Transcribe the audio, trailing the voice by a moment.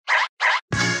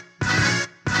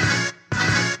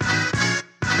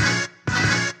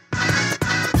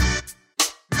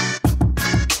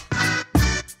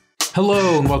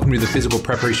Hello and welcome to the Physical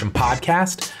Preparation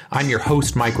Podcast. I'm your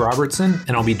host, Mike Robertson,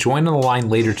 and I'll be joined on the line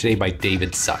later today by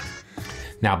David Sutton.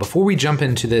 Now, before we jump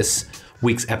into this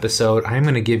week's episode, I'm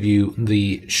going to give you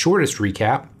the shortest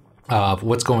recap of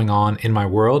what's going on in my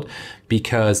world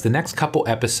because the next couple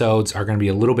episodes are going to be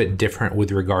a little bit different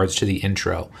with regards to the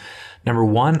intro. Number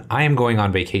one, I am going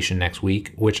on vacation next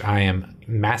week, which I am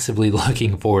massively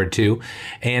looking forward to.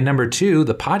 And number two,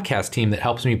 the podcast team that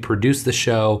helps me produce the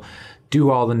show, do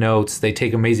all the notes, they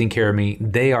take amazing care of me.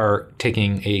 They are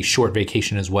taking a short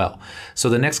vacation as well. So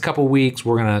the next couple weeks,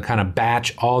 we're going to kind of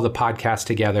batch all the podcasts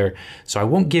together. So I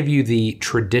won't give you the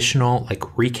traditional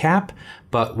recap,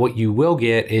 but what you will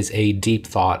get is a deep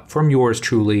thought from yours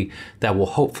truly that will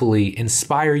hopefully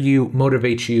inspire you,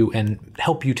 motivate you, and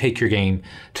help you take your game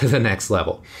to the next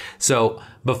level. So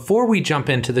before we jump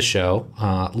into the show,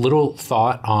 little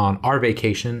thought on our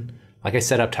vacation. Like I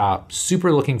said up top,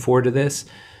 super looking forward to this.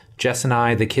 Jess and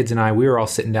I, the kids and I, we were all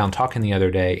sitting down talking the other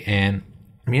day, and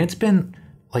it's been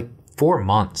like 4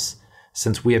 months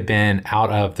since we have been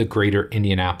out of the greater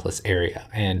Indianapolis area.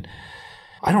 And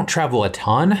I don't travel a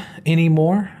ton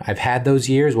anymore. I've had those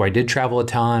years where I did travel a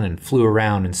ton and flew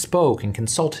around and spoke and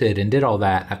consulted and did all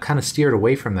that. I've kind of steered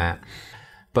away from that.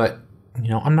 But,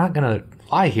 I'm not going to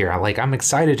lie here. I'm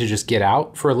excited to just get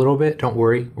out for a little bit. Don't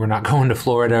worry. We're not going to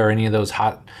Florida or any of those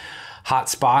hot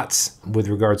spots with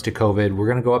regards to COVID. We're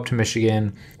going to go up to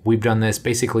Michigan. We've done this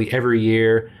basically every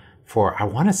year for, I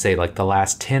want to say the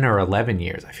last 10 or 11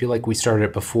 years. I feel like we started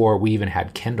it before we even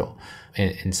had Kindle.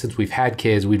 And since we've had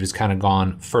kids, we've just kind of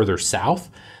gone further south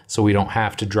so we don't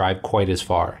have to drive quite as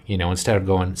far. Instead of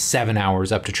going 7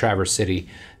 hours up to Traverse City,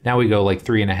 now we go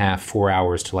 3.5, 4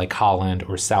 hours to Holland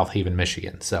or South Haven,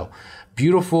 Michigan. So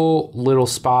beautiful little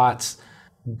spots,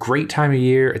 great time of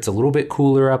year. It's a little bit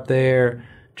cooler up there.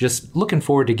 Just looking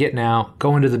forward to getting out,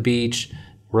 going to the beach,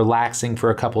 relaxing for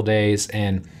a couple days.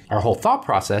 And our whole thought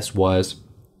process was,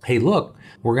 hey, look,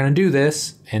 we're going to do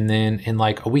this. And then in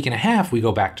a week and a half, we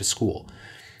go back to school.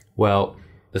 Well,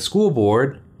 the school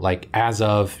board, as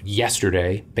of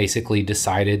yesterday, basically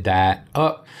decided that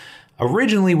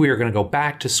originally we were going to go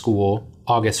back to school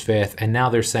August 5th. And now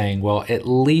they're saying, well, at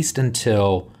least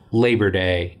until Labor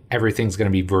Day, everything's going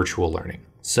to be virtual learning.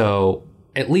 So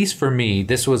at least for me,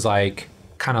 this was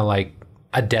kind of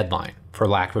a deadline, for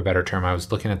lack of a better term. I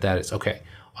was looking at that as, okay,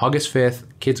 August 5th,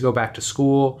 kids go back to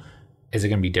school. Is it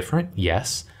going to be different?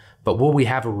 Yes. But will we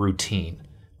have a routine?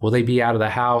 Will they be out of the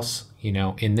house,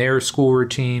 in their school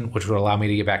routine, which would allow me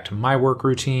to get back to my work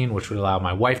routine, which would allow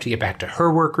my wife to get back to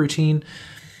her work routine?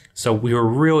 So we were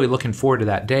really looking forward to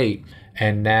that date.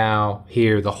 And now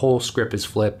here, the whole script is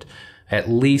flipped. At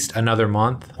least another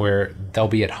month where they'll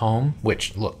be at home,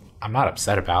 which, look, I'm not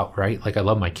upset about, right? I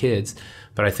love my kids,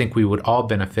 but I think we would all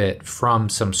benefit from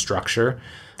some structure,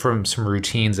 from some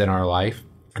routines in our life.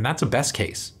 And that's a best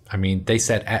case. They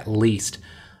said at least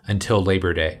until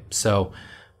Labor Day. So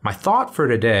my thought for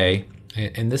today,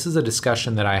 and this is a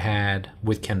discussion that I had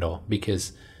with Kendall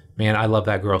because, man, I love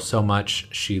that girl so much.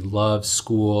 She loves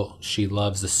school. She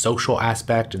loves the social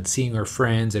aspect and seeing her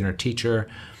friends and her teacher.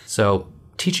 So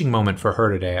teaching moment for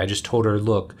her today, I just told her,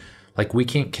 look, we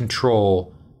can't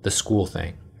control the school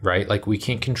thing, right? We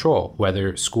can't control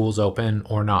whether school's open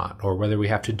or not, or whether we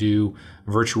have to do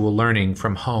virtual learning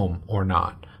from home or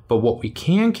not. But what we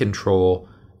can control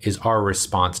is our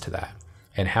response to that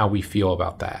and how we feel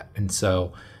about that. And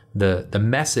so the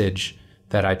message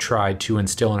that I tried to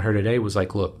instill in her today was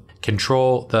look,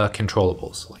 control the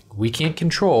controllables. We can't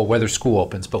control whether school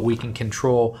opens, but we can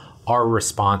control our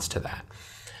response to that.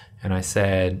 And I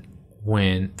said,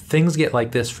 when things get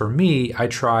like this for me, I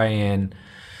try and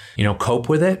cope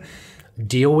with it,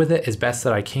 deal with it as best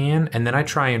that I can. And then I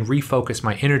try and refocus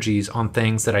my energies on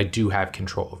things that I do have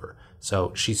control over.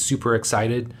 So she's super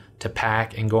excited to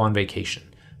pack and go on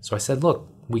vacation. So I said, look,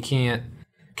 we can't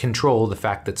control the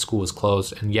fact that school is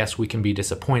closed. And yes, we can be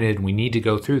disappointed. We need to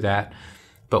go through that.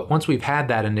 But once we've had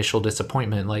that initial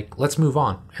disappointment, let's move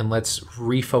on and let's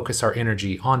refocus our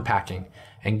energy on packing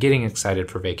and getting excited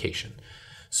for vacation.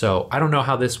 So I don't know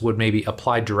how this would maybe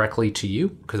apply directly to you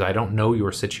because I don't know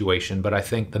your situation, but I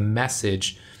think the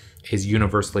message is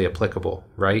universally applicable,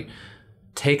 right?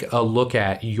 Take a look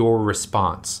at your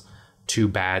response to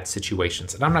bad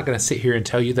situations. And I'm not going to sit here and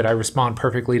tell you that I respond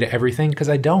perfectly to everything because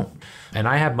I don't. And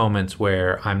I have moments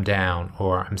where I'm down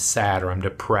or I'm sad or I'm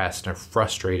depressed or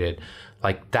frustrated.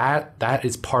 That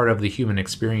is part of the human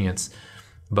experience.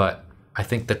 But I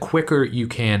think the quicker you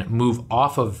can move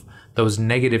off of those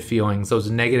negative feelings, those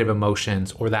negative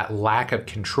emotions, or that lack of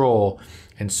control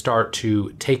and start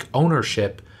to take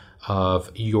ownership of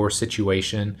your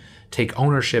situation, take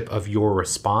ownership of your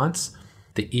response,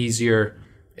 the easier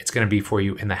it's going to be for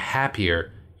you and the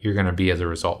happier you're going to be as a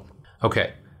result.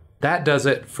 Okay, that does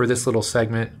it for this little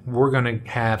segment. We're going to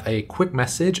have a quick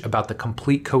message about the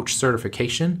Complete Coach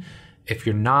certification. If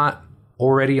you're not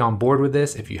already on board with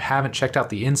this, if you haven't checked out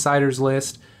the insiders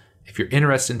list, if you're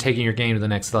interested in taking your game to the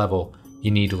next level, you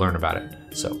need to learn about it.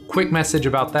 So quick message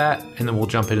about that, and then we'll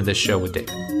jump into this show with David.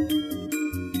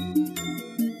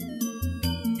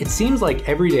 It seems like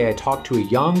every day I talk to a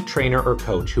young trainer or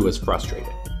coach who is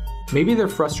frustrated. Maybe they're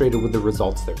frustrated with the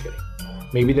results they're getting.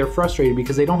 Maybe they're frustrated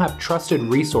because they don't have trusted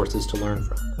resources to learn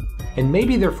from. And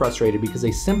maybe they're frustrated because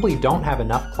they simply don't have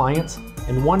enough clients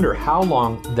and wonder how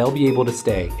long they'll be able to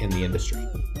stay in the industry.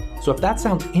 So if that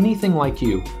sounds anything like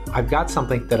you, I've got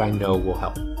something that I know will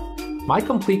help. My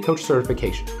Complete Coach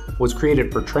certification was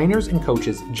created for trainers and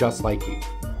coaches just like you,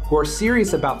 who are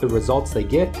serious about the results they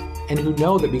get and who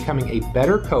know that becoming a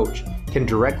better coach can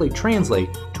directly translate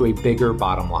to a bigger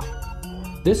bottom line.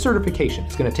 This certification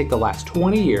is going to take the last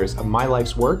 20 years of my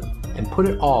life's work and put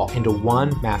it all into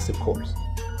one massive course.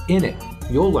 In it,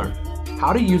 you'll learn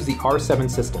how to use the R7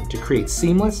 system to create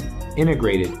seamless,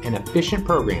 integrated, and efficient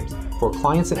programs for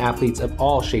clients and athletes of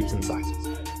all shapes and sizes.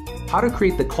 How to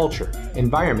create the culture,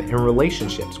 environment, and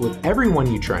relationships with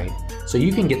everyone you train so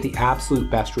you can get the absolute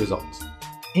best results.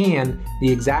 And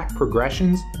the exact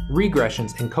progressions,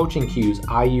 regressions, and coaching cues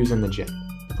I use in the gym,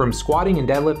 from squatting and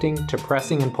deadlifting to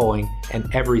pressing and pulling and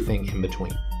everything in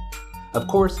between. Of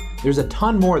course, there's a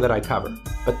ton more that I cover,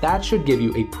 but that should give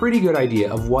you a pretty good idea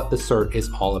of what the cert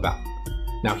is all about.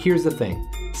 Now here's the thing,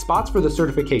 spots for the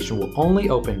certification will only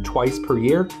open twice per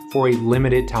year for a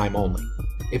limited time only.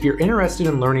 If you're interested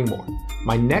in learning more,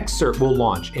 my next cert will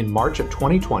launch in March of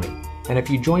 2020, and if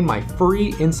you join my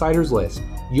free insiders list,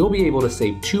 you'll be able to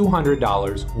save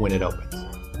 $200 when it opens.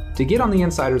 To get on the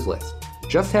insiders list,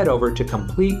 just head over to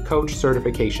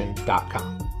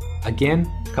CompleteCoachCertification.com.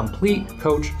 Again,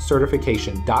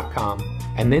 CompleteCoachCertification.com,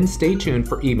 and then stay tuned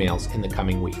for emails in the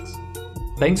coming weeks.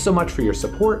 Thanks so much for your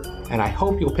support, and I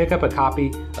hope you'll pick up a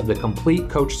copy of the Complete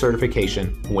Coach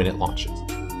Certification when it launches.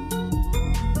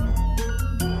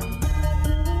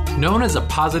 Known as a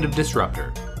positive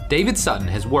disruptor, David Sutton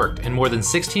has worked in more than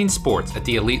 16 sports at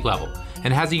the elite level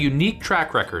and has a unique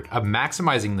track record of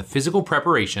maximizing the physical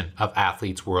preparation of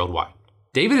athletes worldwide.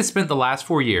 David has spent the last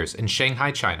 4 years in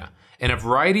Shanghai, China, in a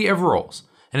variety of roles,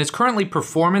 and is currently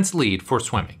performance lead for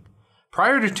swimming.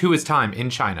 Prior to his time in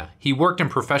China, he worked in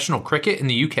professional cricket in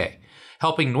the UK,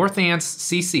 helping Northants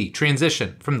CC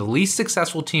transition from the least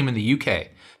successful team in the UK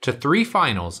to 3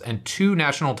 finals and 2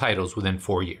 national titles within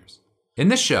 4 years. In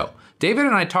this show, David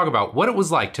and I talk about what it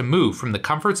was like to move from the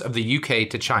comforts of the UK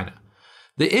to China,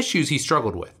 the issues he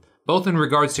struggled with, both in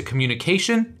regards to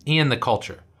communication and the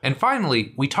culture. And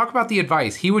finally, we talk about the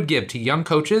advice he would give to young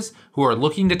coaches who are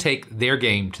looking to take their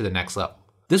game to the next level.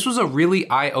 This was a really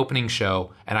eye-opening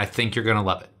show, and I think you're gonna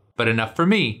love it. But enough for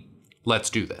me, let's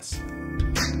do this.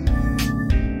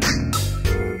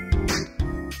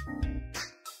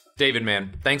 David,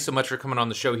 man, thanks so much for coming on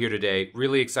the show here today.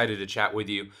 Really excited to chat with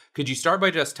you. Could you start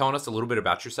by just telling us a little bit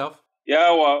about yourself?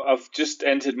 Yeah, well, I've just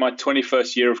entered my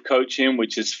 21st year of coaching,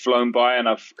 which has flown by, and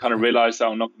I've kind of realized that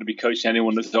I'm not going to be coaching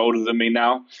anyone that's older than me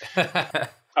now.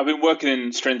 I've been working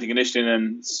in strength and conditioning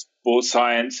and sports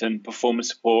science and performance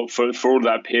support for all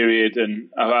that period,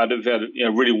 and I've had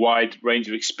a really wide range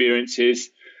of experiences.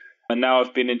 And now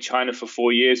I've been in China for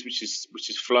 4 years, which has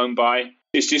flown by.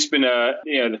 It's just been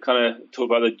the kind of talk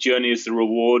about the journey as the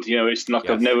reward. It's like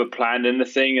I've never planned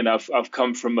anything, and I've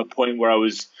come from a point where I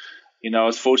was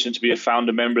fortunate to be a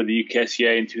founder member of the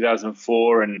UKSCA in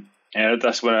 2004, and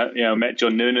that's when I met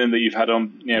John Noonan that you've had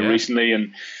on recently,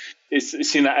 and it's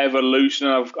seen that evolution.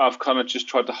 And I've kind of just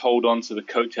tried to hold on to the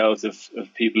coattails of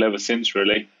people ever since,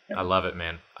 really. I love it,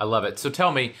 man. I love it. So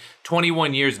tell me,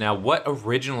 21 years now, what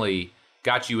originally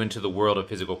got you into the world of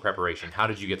physical preparation? How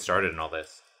did you get started in all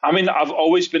this? I mean, I've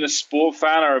always been a sport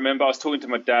fan. I remember I was talking to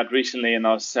my dad recently, and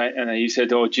he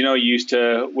said, "Oh, do you know you used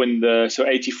to win the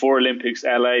 84 Olympics,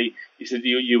 LA?" He said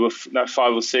you were like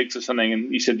 5 or 6 or something,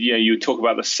 and he said, you would talk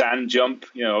about the sand jump.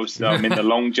 Obviously I'm in the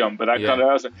long jump, but that kind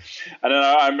of. And then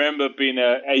I remember being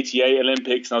at 88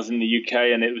 Olympics, and I was in the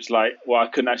UK, and it was like, well, I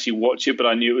couldn't actually watch it, but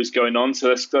I knew it was going on.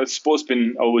 So sport's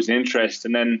been always an interest,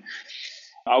 and then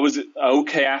I was an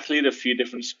okay athlete at a few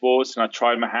different sports, and I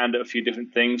tried my hand at a few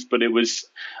different things. But I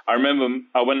remember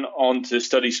I went on to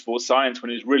study sports science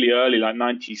when it was really early, like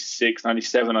 96,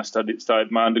 97. I started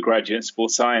my undergraduate in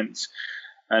sports science.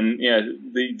 And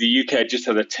the UK just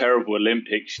had a terrible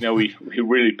Olympics. We were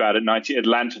really bad at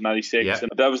Atlanta 96. Yeah. And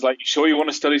Dad was like, "You sure you want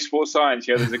to study sports science?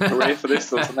 There's a career for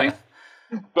this or something."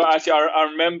 But actually, I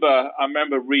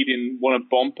remember reading one of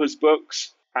Bomper's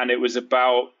books, and it was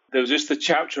about there was just a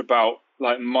chapter about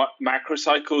like macro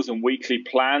cycles and weekly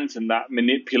plans and that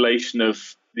manipulation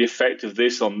of the effect of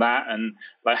this on that, and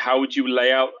like how would you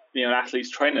lay out an athlete's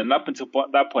training. And up until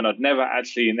that point, I'd never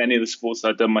actually in any of the sports that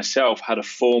I'd done myself had a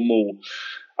formal,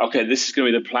 okay, this is going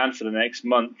to be the plan for the next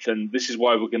month, and this is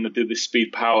why we're going to do this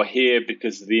speed power here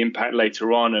because of the impact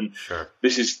later on, and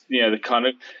this is the kind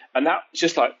of, and that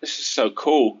just like, this is so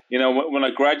cool. When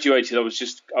I graduated, I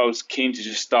was keen to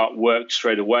just start work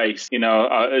straight away.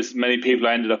 As many people,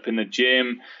 I ended up in the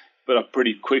gym, but I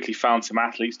pretty quickly found some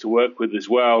athletes to work with as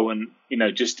well, and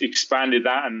just expanded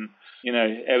that. And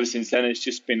ever since then, it's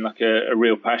just been like a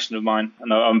real passion of mine,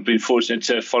 and I've been fortunate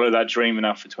to follow that dream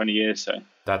now for 20 years. So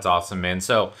that's awesome, man.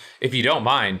 So if you don't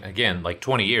mind, again, like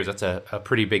 20 years, that's a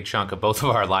pretty big chunk of both of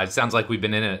our lives. Sounds like we've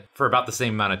been in it for about the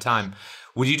same amount of time.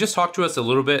 Would you just talk to us a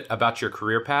little bit about your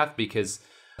career path? Because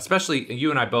especially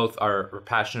you and I both are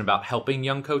passionate about helping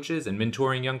young coaches and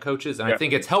mentoring young coaches. And I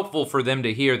think it's helpful for them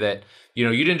to hear that, you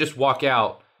didn't just walk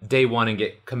out day one and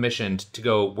get commissioned to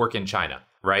go work in China,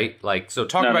 right? Like, so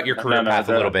talk about your career path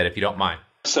a little bit, if you don't mind.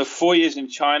 So 4 years in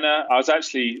China. I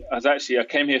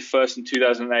came here first in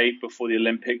 2008 before the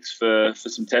Olympics for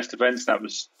some test events. That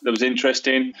was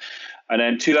interesting. And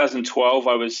then 2012,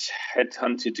 I was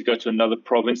headhunted to go to another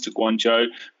province, to Guangzhou,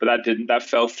 but that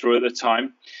fell through at the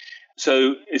time.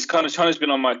 So it's kind of, China's been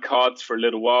on my cards for a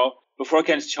little while. Before I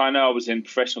came to China, I was in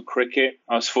professional cricket.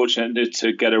 I was fortunate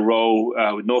to get a role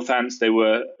with Northants. They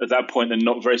were, at that point, a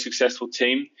not very successful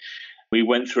team. We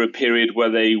went through a period where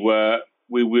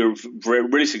we were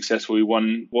really successful.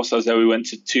 Whilst I was there, we went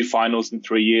to 2 finals in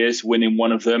 3 years, winning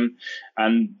one of them.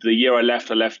 And the year I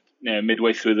left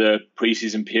midway through the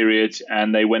preseason period,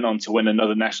 and they went on to win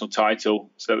another national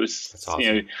title. So it was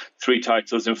awesome. 3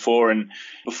 titles in 4. And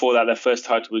before that, their first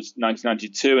title was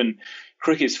 1992. And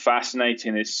cricket's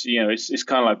fascinating. It's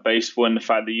kind of like baseball in the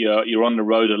fact that you're on the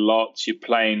road a lot. You're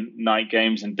playing night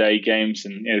games and day games,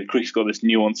 and cricket's got this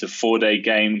nuance of 4-day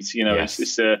games.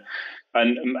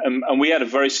 And we had a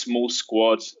very small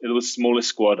squad. It was the smallest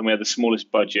squad, and we had the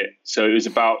smallest budget. So it was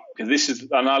about,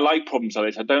 and I like problems like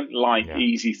this. I don't like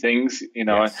easy things,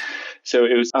 Yes. So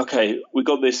it was, okay, we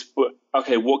got this, but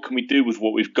okay, what can we do with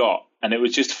what we've got? And it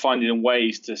was just finding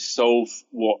ways to solve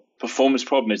what performance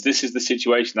problem is. This is the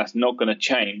situation that's not going to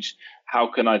change. How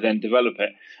can I then develop it?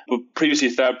 But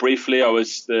previously to that, briefly, I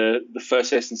was the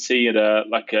first S&C at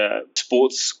a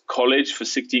sports college for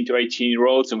 16 to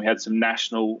 18-year-olds, and we had some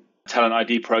national talent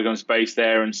ID programs based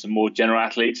there and some more general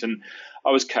athletes, and I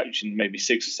was coaching maybe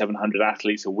 600 or 700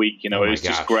 athletes a week. It was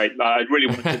just great. I really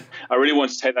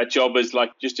wanted to take that job as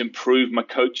like just improve my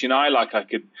coaching eye. Like I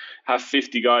could have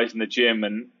 50 guys in the gym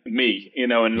and me,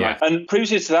 and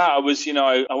previously to that, I was,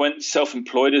 I went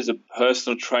self-employed as a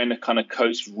personal trainer, kind of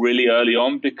coached really early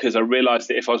on, because I realized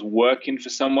that if I was working for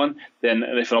someone, then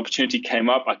if an opportunity came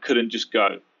up, I couldn't just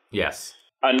go. Yes.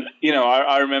 And,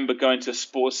 I remember going to a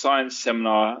sports science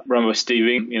seminar, with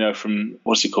Stevie, from,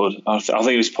 what's he called? I'll think of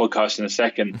his podcast in a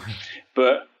second.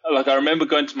 But I remember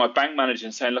going to my bank manager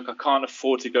and saying, look, I can't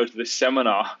afford to go to this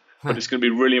seminar, but it's going to be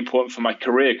really important for my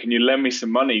career. Can you lend me some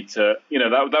money to,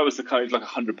 that was the kind of like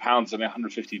 £100, something,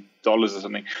 $150 or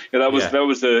something. That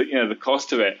was the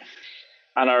cost of it.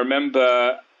 And I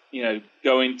remember,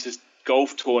 going to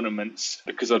golf tournaments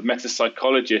because I'd met a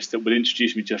psychologist that would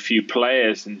introduce me to a few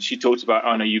players, and she talked about,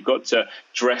 oh no, you've got to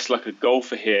dress like a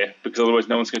golfer here because otherwise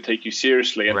no one's going to take you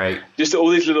seriously, and just all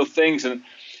these little things. And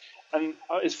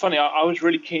it's funny, I was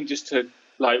really keen just to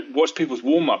watch people's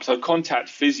warm-ups. I'd contact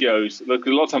physios. Look, a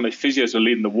lot of time the physios were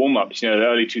leading the warm-ups, the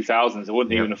early 2000s. I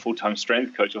wasn't even a full-time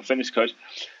strength coach or fitness coach.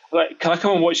 Can I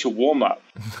come and watch your warm-up?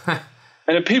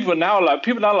 And then people are now like,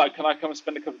 can I come and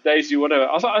spend a couple of days, do whatever?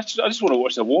 I was like, I just want to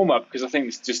watch the warm-up, because I think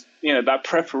it's just, that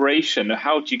preparation.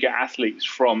 How do you get athletes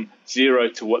from zero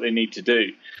to what they need to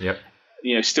do? Yep.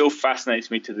 Still fascinates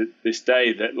me to this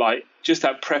day, that just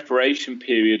that preparation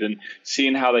period and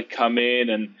seeing how they come in,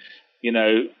 and,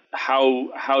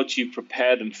 how do you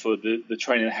prepare them for the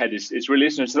training ahead is really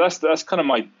interesting. So that's kind of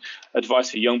my advice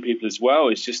for young people as well.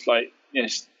 It's just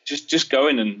just go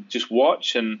in and just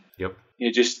watch, and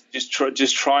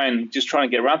just try and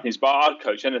get around things. But I'd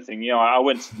coach anything. I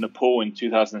went to Nepal in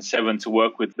 2007 to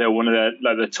work with one of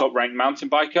the top ranked mountain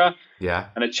biker. Yeah.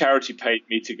 And a charity paid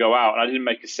me to go out, and I didn't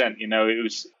make a cent. It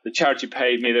was the charity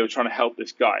paid me. They were trying to help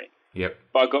this guy. Yep.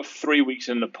 But I got 3 weeks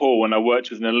in Nepal, and I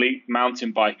worked with an elite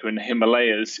mountain biker in the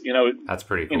Himalayas. That's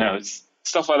pretty cool. It's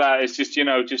stuff like that. It's just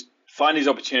just find these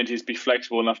opportunities, be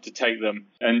flexible enough to take them.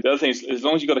 And the other thing is, as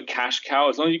long as you've got a cash cow,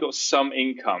 as long as you've got some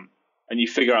income, and you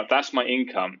figure out that's my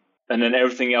income, and then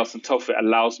everything else on top of it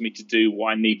allows me to do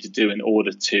what I need to do in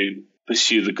order to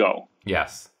pursue the goal.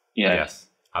 Yes. Yeah. Yes.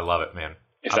 I love it, man.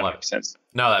 if that makes sense.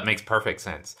 No, that makes perfect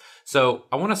sense. So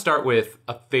I want to start with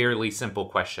a fairly simple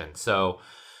question. So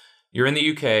you're in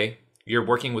the UK, you're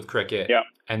working with cricket,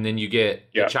 and then you get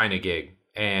a China gig.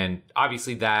 And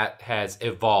obviously that has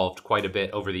evolved quite a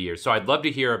bit over the years. So I'd love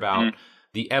to hear about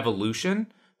the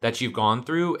evolution that you've gone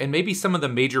through and maybe some of the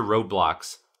major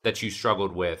roadblocks that you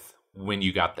struggled with when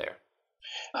you got there.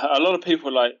 A lot of people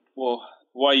are like, well,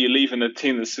 why are you leaving a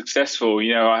team that's successful?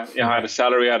 I had a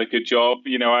salary, I had a good job.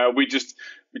 We're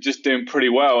just doing pretty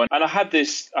well. And I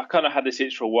kind of had this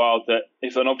itch for a while that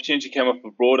if an opportunity came up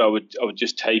abroad, I would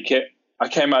just take it. I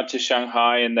came out to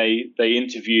Shanghai and they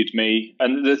interviewed me.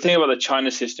 And the thing about the China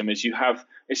system is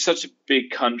it's such a big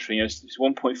country. It's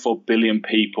 1.4 billion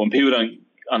people, and people don't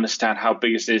understand how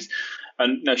big it is.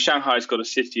 And Shanghai's got a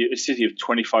city of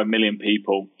 25 million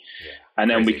people. Yeah, and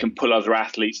then we can pull other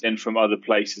athletes in from other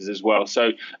places as well.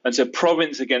 So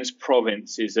province against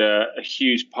province is a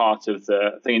huge part of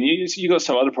the thing. And you got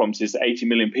some other provinces, 80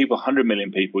 million people, 100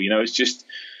 million people. It's just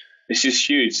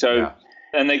huge. So,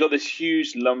 and they got this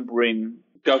huge lumbering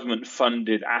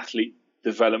government-funded athlete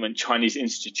development, Chinese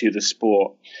Institute of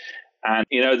Sport. And,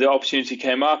 the opportunity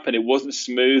came up and it wasn't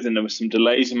smooth and there were some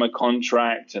delays in my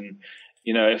contract and,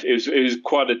 it was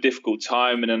quite a difficult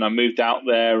time. And then I moved out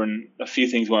there and a few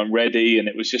things weren't ready. And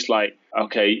it was just like,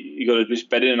 okay, you got to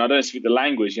just bed in. I don't speak the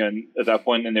language, at that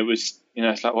point. And it was,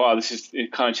 it's like, wow, this is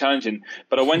kind of challenging.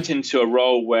 But I went into a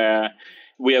role where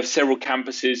we have several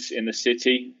campuses in the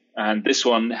city. And this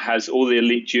one has all the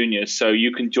elite juniors. So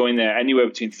you can join there anywhere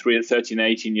between 13 and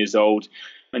 18 years old.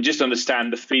 And just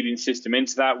understand the feeding system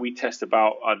into that. We test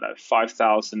about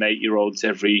 5,000 8-year-olds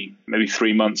every maybe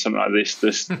 3 months, something like this,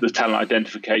 the talent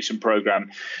identification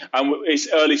program. And it's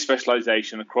early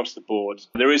specialization across the board.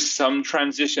 There is some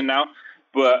transition now,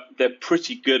 but they're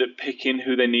pretty good at picking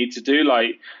who they need to do.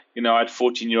 Like, I had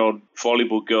 14-year-old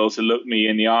volleyball girls that looked me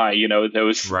in the eye. There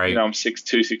was, I'm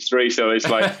 6'2", 6'3", so it's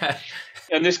like...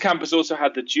 And this campus also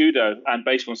had the judo and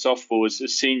baseball and softball as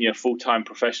senior full-time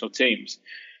professional teams.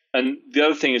 And the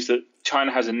other thing is that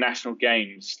China has a national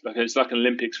games. It's like an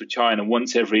Olympics for China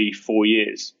once every 4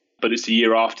 years, but it's the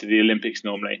year after the Olympics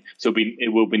normally. So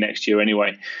it will be next year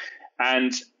anyway.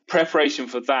 And preparation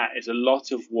for that is a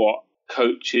lot of what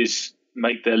coaches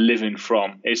make their living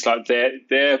from. It's like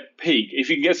their peak. If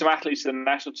you can get some athletes to the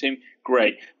national team,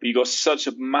 great. But you've got such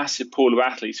a massive pool of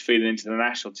athletes feeding into the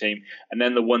national team. And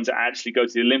then the ones that actually go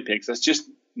to the Olympics, that's just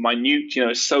minute,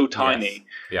 it's so tiny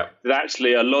that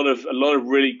actually a lot of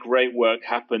really great work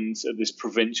happens at this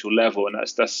provincial level, and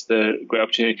that's the great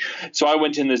opportunity. So I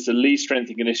went in as the lead strength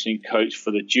and conditioning coach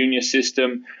for the junior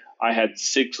system. I had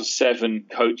 6 or 7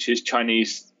 coaches,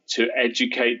 Chinese, to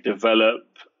educate, develop,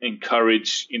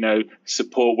 encourage,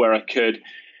 support where I could.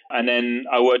 And then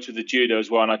I worked with the judo as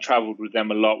well, and I traveled with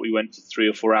them a lot. We went to 3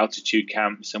 or 4 altitude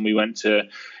camps, and we went to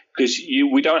because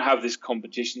we don't have this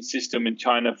competition system in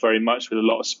China very much with a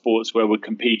lot of sports where we're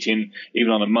competing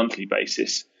even on a monthly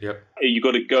basis. Yep. You've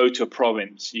got to go to a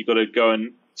province. You've got to go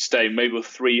and stay. Maybe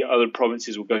 3 other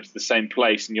provinces will go to the same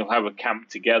place and you'll have a camp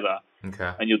together.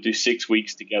 Okay. And you'll do 6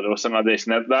 weeks together or something like this.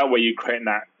 And that way you create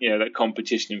that, that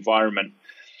competition environment.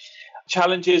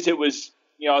 Challenges, it was,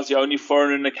 I was the only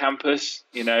foreigner in the campus,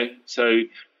 so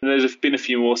there's been a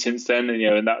few more since then,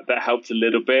 and that helped a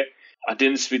little bit. I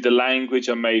didn't speak the language.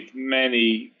 I made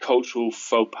many cultural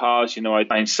faux pas.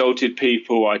 I insulted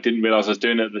people. I didn't realize I was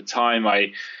doing it at the time.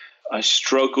 I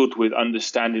struggled with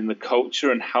understanding the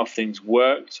culture and how things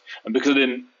worked. And because I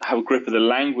didn't have a grip of the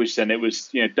language, then it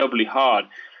was, doubly hard.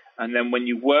 And then when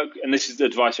you work, and this is the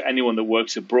advice for anyone that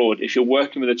works abroad, if you're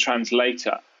working with a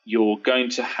translator, you're going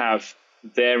to have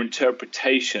their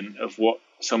interpretation of what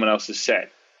someone else has said.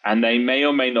 And they may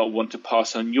or may not want to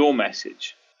pass on your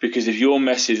message. Because if your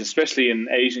message, especially in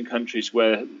Asian countries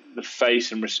where the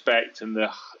face and respect and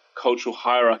the cultural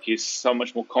hierarchy is so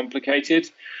much more complicated,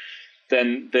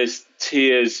 then there's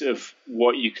tiers of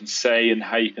what you can say and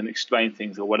how you can explain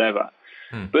things or whatever.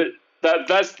 But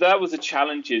that was the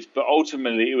challenges. But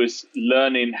ultimately, it was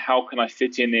learning, how can I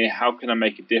fit in here? How can I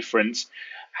make a difference?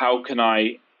 How can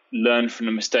I learn from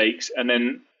the mistakes? And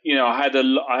then, I had a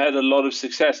lot of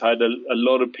success. I had a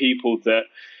lot of people that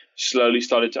slowly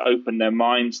started to open their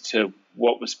minds to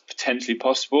what was potentially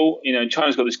possible.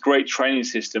 China's got this great training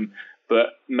system,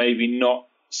 but maybe not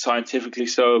scientifically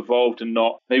so evolved and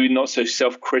maybe not so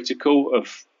self-critical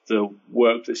of the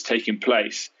work that's taking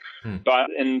place. But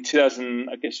in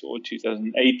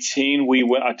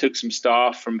 2018, I took some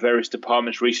staff from various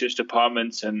departments, research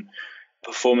departments and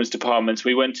performance departments.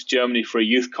 We went to Germany for a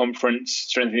youth conference,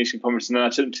 strength and conditioning conference, and then I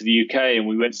took them to the UK and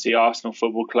we went to see Arsenal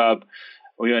Football Club.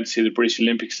 We went to see the British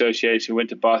Olympic Association. We went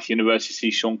to Bath University to see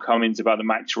Sean Cummins about the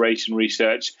maturation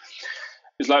research.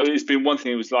 it's been one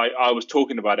thing. It was like I was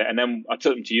talking about it, and then I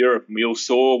took them to Europe, and we all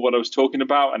saw what I was talking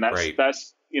about, and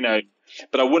that's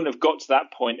But I wouldn't have got to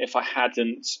that point if I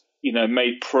hadn't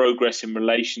made progress in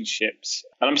relationships.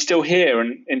 And I'm still here.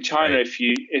 And in China, if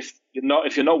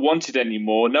you're not wanted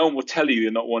anymore, no one will tell you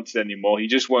you're not wanted anymore. You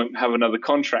just won't have another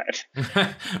contract.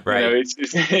 Right.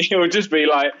 It would just be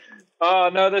like,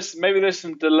 oh no, maybe there's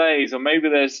some delays, or maybe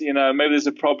there's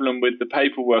a problem with the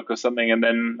paperwork or something, and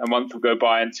then a month will go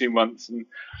by and 2 months, and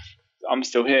I'm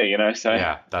still here. So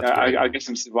yeah, that's great. I guess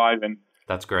I'm surviving.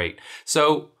 That's great.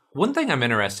 So one thing I'm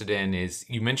interested in is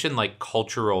you mentioned like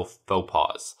cultural faux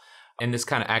pas, and this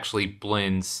kind of actually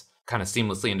blends kind of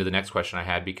seamlessly into the next question I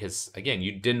had, because again,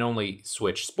 you didn't only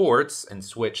switch sports and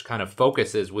switch kind of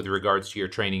focuses with regards to your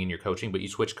training and your coaching, but you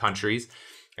switched countries,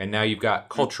 and now you've got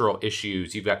cultural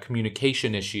issues, you've got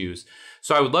communication issues.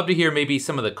 So I would love to hear maybe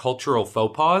some of the cultural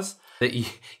faux pas that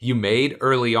you made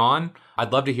early on.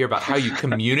 I'd love to hear about how you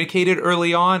communicated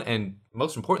early on, and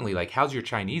most importantly, like, how's your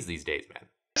Chinese these days, man?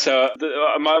 So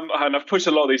and I've pushed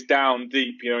a lot of these down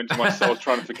deep, into my soul,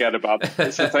 trying to forget about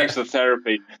it. So thanks for the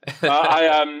therapy.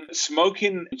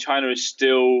 Smoking in China is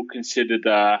still considered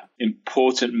an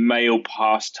important male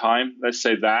pastime. Let's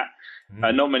say that.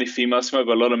 Not many females smoke,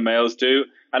 but a lot of males do.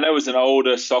 And there was an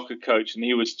older soccer coach, and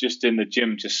he was just in the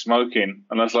gym just smoking.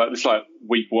 And I was like, it's like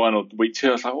week 1 or week 2.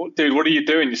 I was like, oh, dude, what are you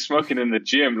doing? You're smoking in the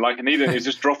gym. Like, and he's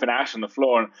just dropping ash on the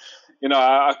floor. And,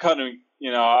 I kind of,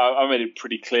 I made it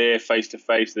pretty clear face to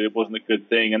face that it wasn't a good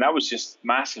thing. And that was just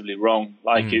massively wrong.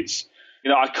 Like it's,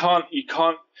 you can't,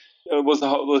 what's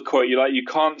the quote? You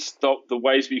can't stop the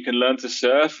waves, but you can learn to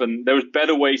surf. And there was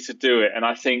better ways to do it. And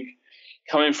I think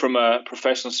coming from a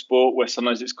professional sport where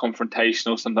sometimes it's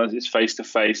confrontational, sometimes it's face to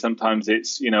face, sometimes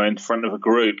it's, in front of a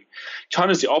group,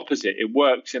 China's the opposite. It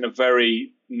works in a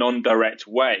very non-direct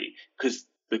way because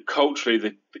culturally,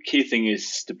 the key thing is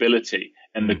stability,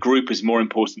 and the group is more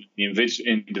important than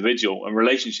the individual, and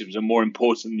relationships are more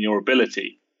important than your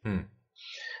ability.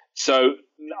 So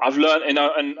I've learned,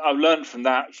 and I've learned from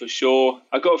that for sure.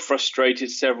 I got frustrated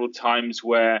several times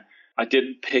where I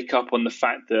didn't pick up on the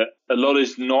fact that a lot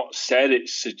is not said;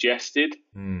 it's suggested.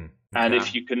 And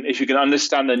if you can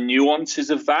understand the nuances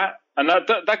of that, and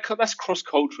that's cross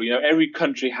cultural. Every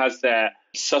country has their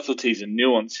subtleties and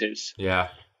nuances. Yeah.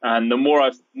 And the more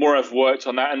I've worked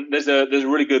on that, and there's a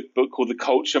really good book called The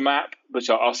Culture Map, which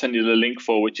I'll send you the link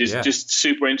for, which is just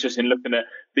super interesting, looking at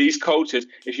these cultures.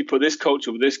 If you put this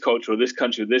culture with this culture, or this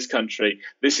country with this country,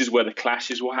 this is where the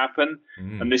clashes will happen,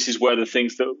 and this is where the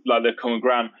things that like they're common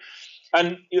ground.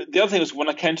 And the other thing was, when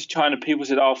I came to China, people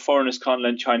said, "Oh, foreigners can't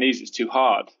learn Chinese; it's too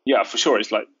hard." Yeah, for sure,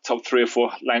 it's like top 3 or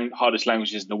 4 hardest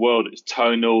languages in the world. It's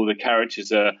tonal. The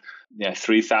characters are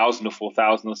 3,000 or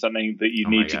 4,000 or something that you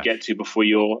need to get to before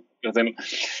you're thing.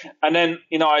 And then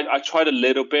I tried a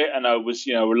little bit, and I was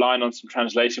relying on some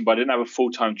translation, but I didn't have a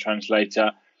full-time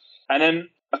translator. And then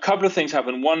a couple of things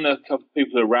happened. One, a couple of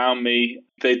people around me,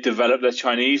 they developed their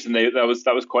Chinese, and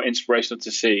that was quite inspirational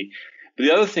to see. But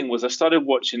the other thing was, I started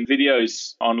watching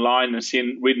videos online and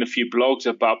reading a few blogs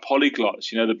about polyglots.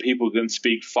 The people who can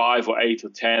speak 5 or 8 or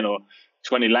 10 or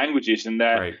 20 languages, and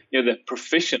they're they're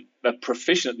proficient. They're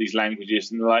proficient at these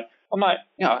languages, and I'm like,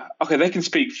 okay, they can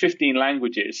speak 15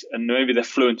 languages, and maybe they're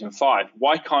fluent in 5.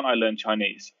 Why can't I learn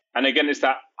Chinese? And again, it's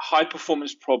that high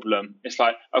performance problem. It's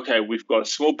like, okay, we've got a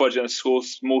small budget and a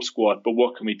small squad, but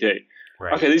what can we do?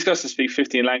 Right. Okay, these guys can speak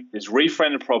 15 languages.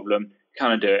 Reframe the problem.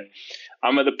 Can I do it?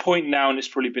 I'm at the point now, and it's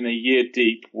probably been a year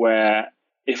deep, where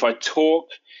if I talk,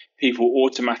 people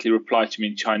automatically reply to me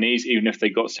in Chinese, even if they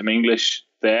got some English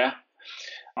there.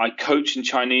 I coach in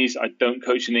Chinese. I don't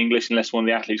coach in English unless one of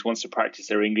the athletes wants to practice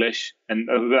their English. And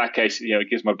in that case, it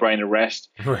gives my brain a rest.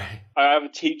 Right. I have a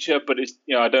teacher, but it's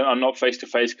I'm not face to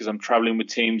face because I'm traveling with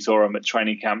teams, or I'm at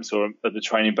training camps, or at the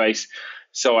training base.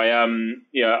 So I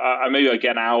maybe I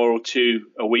get an hour or 2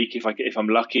 a week if I'm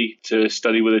lucky to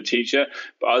study with a teacher.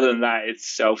 But other than that, it's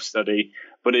self-study.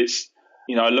 But it's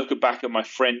I look back at my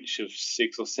French of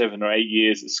 6 or 7 or 8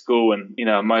 years at school, and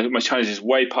my Chinese is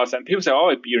way past that. And people say,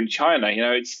 "Oh, but you're in China."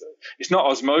 It's not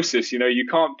osmosis. You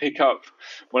can't pick up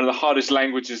one of the hardest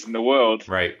languages in the world.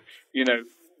 Right.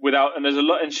 And there's a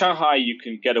lot in Shanghai. You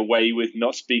can get away with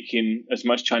not speaking as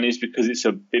much Chinese because it's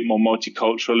a bit more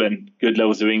multicultural and good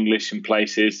levels of English in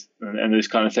places and this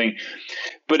kind of thing.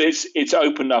 But it's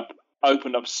opened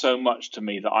up so much to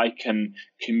me that I can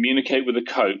communicate with a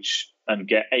coach and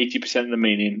get 80% of the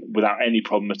meaning without any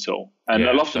problem at all. And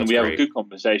often we have a good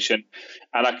conversation,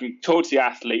 and I can talk to the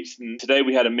athletes. And today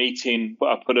we had a meeting.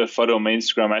 I put a photo on my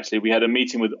Instagram, actually. We had a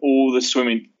meeting with all the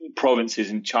swimming provinces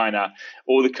in China,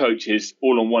 all the coaches,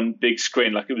 all on one big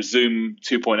screen, like it was Zoom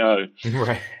 2.0.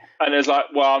 Right. And it's like,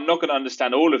 well, I'm not going to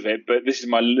understand all of it, but this is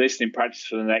my listening practice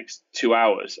for the next 2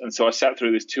 hours. And so I sat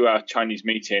through this 2-hour Chinese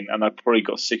meeting, and I probably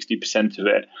got 60% of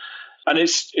it. And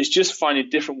it's just finding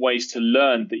different ways to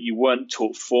learn that you weren't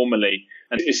taught formally.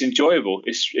 And it's enjoyable.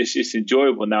 It's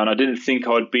enjoyable now. And I didn't think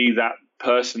I would be that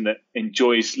person that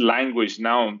enjoys language.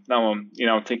 Now I'm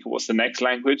thinking, what's the next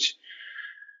language?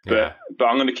 Yeah. But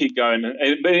I'm going to keep going.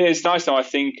 But it's nice now, I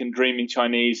think, and dream in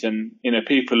Chinese, and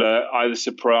people are either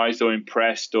surprised or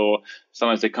impressed, or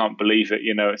sometimes they can't believe it.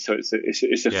 So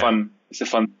it's a fun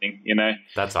thing.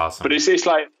 That's awesome. But it's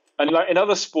like. And like in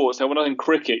other sports, like when I was in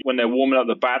cricket, when they're warming up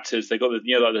the batters, they got like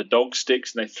the dog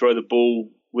sticks, and they throw the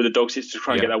ball with the dog sticks to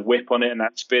try and get that whip on it and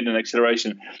that spin and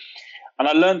acceleration. And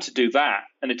I learned to do that,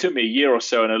 and it took me a year or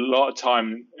so, and a lot of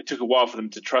time. It took a while for them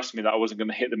to trust me that I wasn't going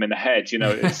to hit them in the head,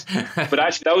 But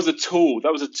actually, that was a tool.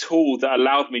 That was a tool that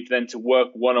allowed me to work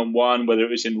one-on-one, whether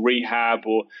it was in rehab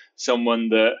or someone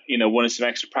that wanted some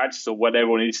extra practice or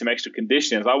whatever, or needed some extra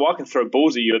conditioning. It's like, well, I can throw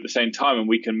balls at you at the same time, and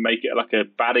we can make it like a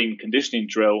batting conditioning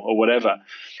drill or whatever.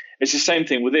 It's the same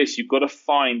thing with this. You've got to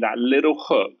find that little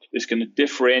hook that's going to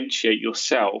differentiate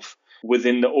yourself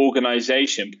within the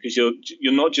organization, because you're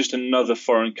not just another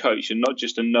foreign coach. You're not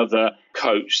just another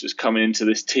coach that's coming into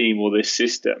this team or this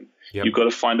system. Yep. You've got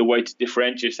to find a way to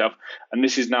differentiate yourself. And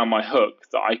this is now my hook,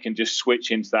 that I can just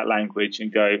switch into that language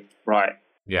and go, right.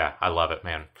 Yeah, I love it,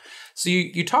 man. So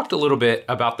you talked a little bit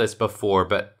about this before,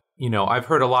 but I've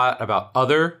heard a lot about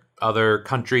other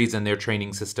countries and their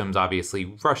training systems.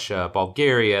 Obviously, Russia,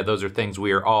 Bulgaria, those are things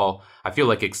we are all, I feel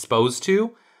like, exposed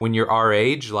to. When you're our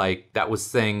age, like that was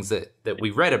things that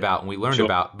we read about and we learned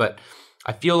about. But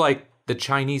I feel like the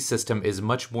Chinese system is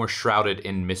much more shrouded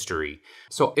in mystery.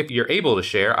 So if you're able to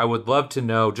share, I would love to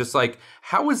know just like,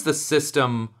 how is the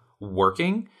system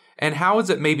working? And how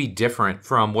is it maybe different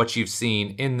from what you've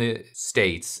seen in the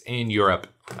States, in Europe?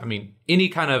 I mean, any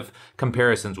kind of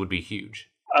comparisons would be huge.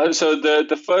 So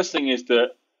the first thing is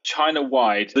that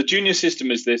China-wide, the junior system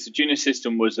is this. The junior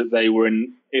system was that they were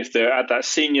if they're at that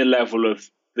senior level of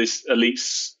this elite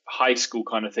high school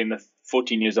kind of thing, they're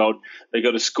 14 years old, they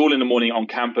go to school in the morning on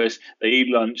campus, they eat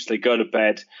lunch, they go to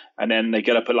bed, and then they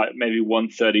get up at like maybe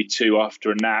 1:32 after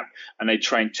a nap, and they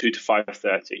train 2 to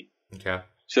 5:30. Okay.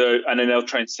 So, and then they'll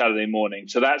train Saturday morning.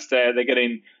 So they're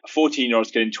getting,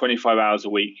 14-year-olds getting 25 hours a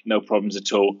week, no problems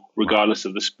at all, regardless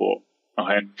of the sport.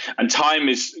 Okay. And time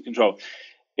is controlled.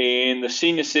 In the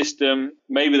senior system,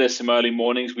 maybe there's some early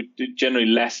mornings. We do generally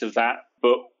less of that,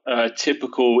 but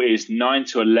typical is 9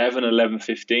 to 11,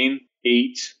 11:15,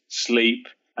 eat, sleep,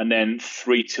 and then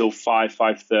 3 till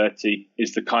 5:30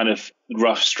 is the kind of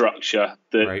rough structure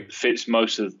that fits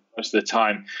most of the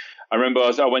time. I remember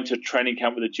I went to a training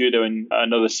camp with a judo in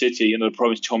another city, another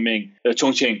province,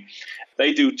 Chongqing.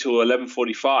 They do till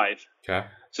 11:45. Okay.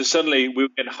 So suddenly we were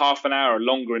getting half an hour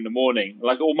longer in the morning.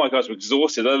 Like all my guys were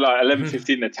exhausted. They're like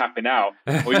 11:15, they're tapping out.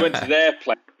 We went to their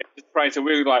place. So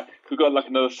we were like, we've got like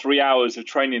another 3 hours of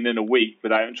training in a week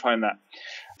without even trying that.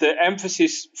 The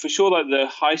emphasis for sure, like the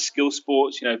high skill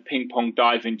sports, ping pong,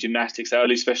 diving, gymnastics,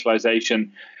 early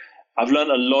specialization. I've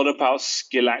learned a lot about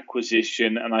skill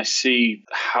acquisition, and I see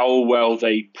how well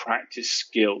they practice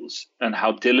skills and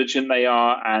how diligent they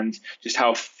are and just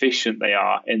how efficient they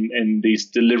are in these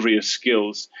delivery of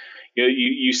skills.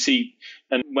 You see,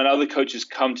 and when other coaches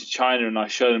come to China and I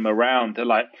show them around, they're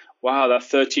like, wow, that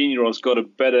 13-year-old's got a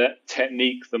better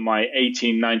technique than my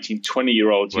 18, 19,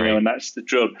 20-year-olds, and that's the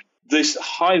drill. This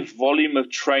high volume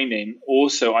of training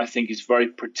also, I think, is very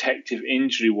protective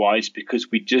injury-wise,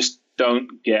 because we just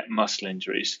don't get muscle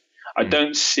injuries. I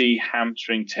don't see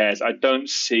hamstring tears. I don't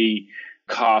see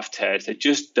calf tears. They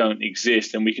just don't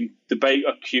exist. And we can debate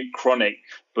acute, chronic,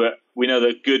 but we know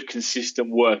that good, consistent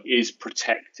work is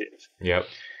protective. Yep.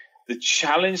 The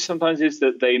challenge sometimes is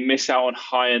that they miss out on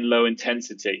high and low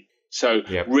intensity. So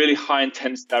really high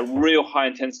intensity, that real high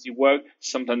intensity work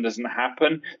sometimes doesn't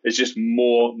happen. There's just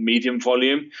more medium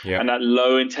volume. And that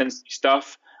low intensity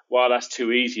stuff, well, that's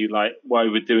too easy. Like, why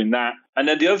we're doing that? And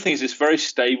then the other thing is it's very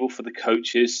stable for the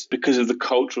coaches because of the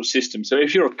cultural system. So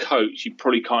if you're a coach, you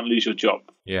probably can't lose your job.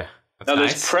 Yeah. Now,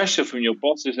 there's pressure from your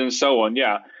bosses and so on.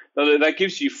 Yeah. Now, that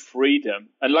gives you freedom.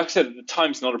 And like I said, the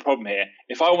time's not a problem here.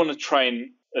 If I want to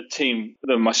train a team,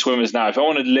 my swimmers now, if I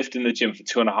want to lift in the gym for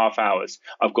 2.5 hours,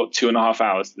 I've got 2.5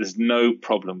 hours. There's no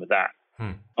problem with that.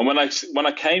 And when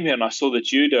I came here and I saw the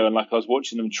judo and like I was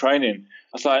watching them training, I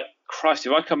was like, Christ,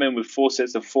 if I come in with 4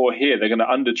 sets of 4 here, they're going to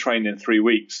undertrain in 3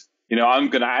 weeks. I'm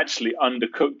going to actually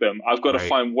undercook them. I've got to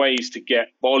find ways to get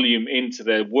volume into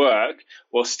their work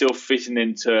while still fitting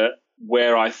into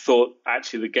where I thought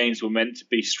actually the games were meant to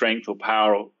be, strength or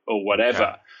power or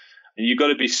whatever. And you've got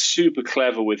to be super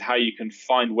clever with how you can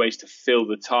find ways to fill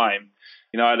the time.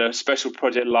 I had a special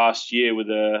project last year with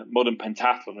a modern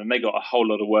pentathlon, and they got a whole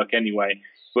lot of work anyway.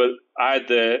 But I had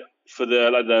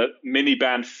the mini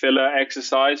band filler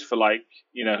exercise for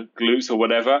glutes or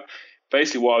whatever.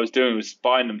 Basically, what I was doing was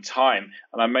buying them time,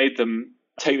 and I made them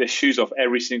take their shoes off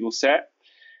every single set.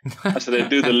 So they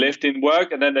do the lifting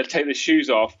work, and then they take the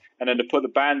shoes off, and then they put the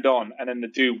band on, and then they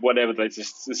do whatever, they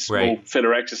just this small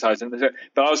filler exercise.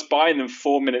 But I was buying them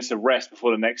 4 minutes of rest before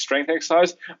the next strength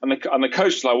exercise, and the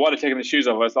coach was like, "Why are they taking the shoes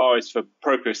off?" I was like, "Oh, it's for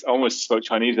proprioception." I almost spoke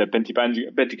Chinese there, benti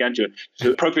ganju.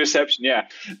 So proprioception, yeah.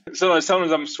 So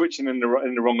sometimes I'm switching in the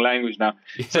wrong language now.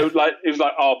 So it was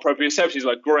like, "Oh, proprioception is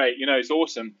like great, it's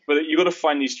awesome." But you got to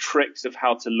find these tricks of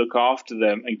how to look after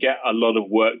them and get a lot of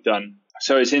work done.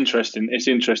 So it's interesting.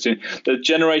 The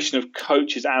generation of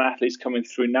coaches and athletes coming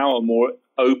through now are more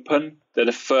open. They're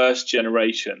the first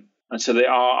generation. And so they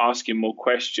are asking more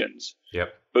questions.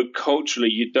 Yep. But culturally,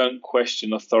 you don't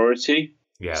question authority.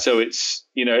 Yeah. So it's,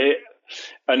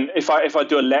 and if I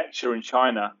do a lecture in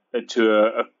China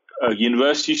to a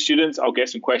university students, I'll get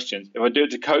some questions. If I do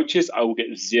it to coaches, I will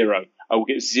get zero. I will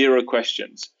get zero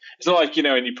questions. It's not like,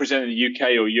 when you present in the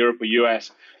UK or Europe or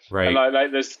US, right? And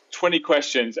like there's 20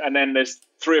 questions, and then there's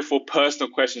 3 or 4 personal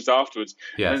questions afterwards.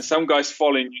 Yes. And then some guy's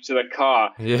following you to the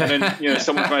car, and then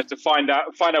someone has to find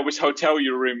out which hotel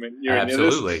you're in.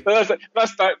 Absolutely.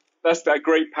 That's that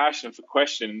great passion for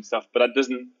questioning and stuff, but that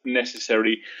doesn't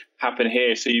necessarily happen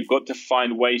here. So you've got to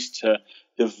find ways to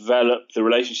develop the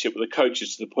relationship with the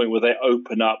coaches to the point where they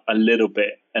open up a little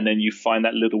bit, and then you find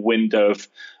that little window of,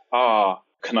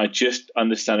 can I just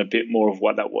understand a bit more of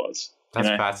what that was? That's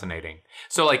fascinating.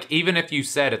 So even if you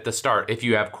said at the start, if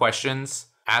you have questions,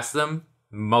 ask them,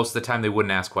 most of the time they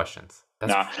wouldn't ask questions.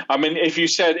 No, I mean, if you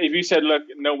said, look,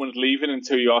 no one's leaving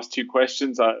until you ask 2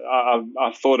 questions, I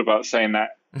thought about saying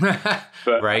that.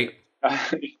 But, right.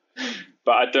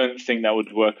 But I don't think that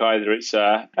would work either. It's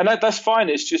and that's fine.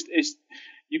 It's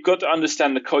you've got to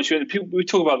understand the culture. And we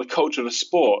talk about the culture of the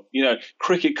sport.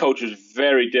 Cricket culture is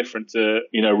very different to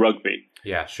rugby.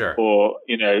 Yeah, sure. Or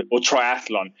or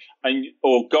triathlon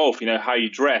or golf. How you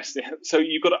dress. So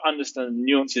you've got to understand the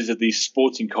nuances of these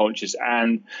sporting cultures,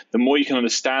 and the more you can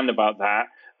understand about that,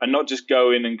 and not just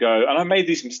go in and go. And I made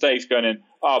these mistakes going in.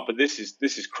 Oh, but this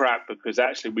is crap because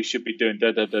actually we should be doing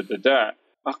da da da da da.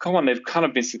 Oh, come on! They've kind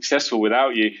of been successful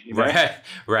without you.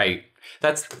 Right.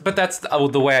 That's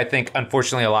the way I think.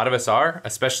 Unfortunately, a lot of us are,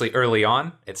 especially early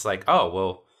on. It's like, oh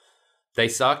well, they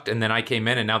sucked, and then I came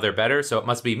in, and now they're better, so it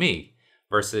must be me.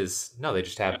 Versus, no, they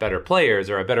just have better players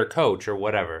or a better coach or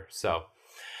whatever. So,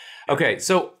 okay,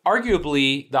 so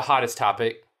arguably the hottest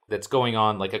topic that's going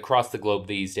on across the globe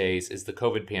these days is the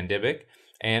COVID pandemic.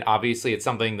 And obviously it's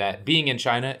something that being in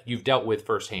China, you've dealt with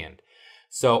firsthand.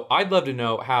 So I'd love to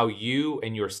know how you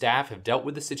and your staff have dealt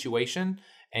with the situation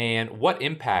and what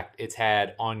impact it's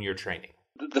had on your training.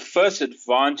 The first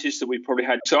advantage that we probably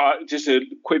had, just a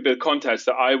quick bit of context,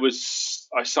 that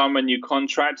I signed my new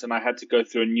contract and I had to go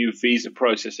through a new visa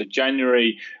process. So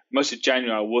most of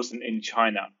January, I wasn't in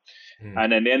China.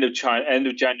 And then the end of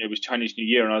January was Chinese New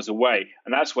Year and I was away.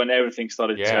 And that's when everything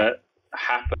started to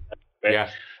happen.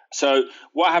 Yeah. So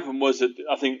what happened was that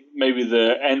I think maybe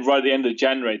right at the end of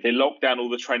January, they locked down all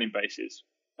the training bases.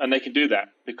 And they can do that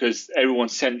because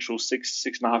everyone's central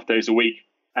 6.5 days a week.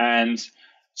 And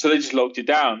so they just locked it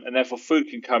down, and therefore food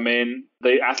can come in.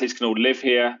 The athletes can all live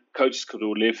here. Coaches could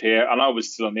all live here. And I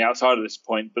was still on the outside at this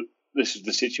point, but this was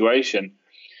the situation.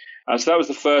 So that was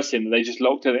the first thing, that they just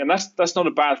locked it. And that's not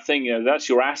a bad thing. That's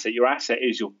your asset. Your asset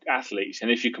is your athletes.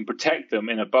 And if you can protect them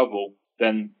in a bubble,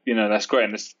 then, that's great.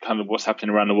 And that's kind of what's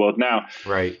happening around the world now.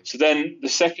 Right. So then the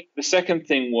second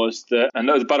thing was that,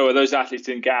 and by the way, those athletes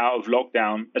didn't get out of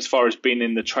lockdown as far as being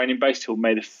in the training base till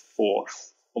May the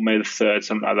 4th. Or May the 3rd,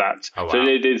 something like that. Oh, wow. So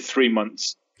they did 3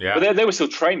 months. Yeah. But they were still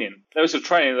training. They just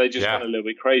went a little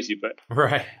bit crazy. But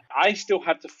right. I still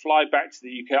had to fly back to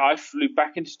the UK. I flew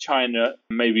back into China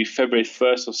maybe February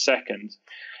 1st or 2nd.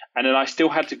 And then I still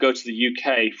had to go to the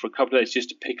UK for a couple of days just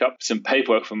to pick up some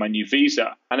paperwork for my new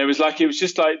visa. And it was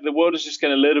just like the world was just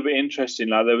getting a little bit interesting.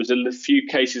 Like there was a few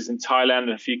cases in Thailand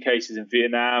and a few cases in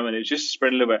Vietnam, and it was just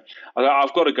spreading a little bit. I was like,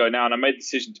 I've got to go now. And I made the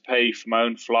decision to pay for my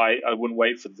own flight. I wouldn't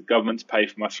wait for the government to pay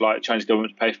for my flight, the Chinese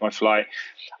government to pay for my flight.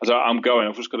 I was like, I'm going.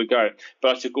 I've just got to go.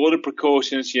 But I took all the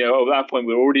precautions. At that point,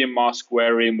 we were already in mask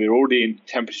wearing. We were already in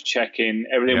temperature checking.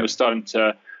 Everything was starting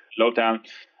to lock down.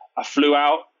 I flew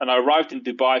out and I arrived in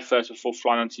Dubai first before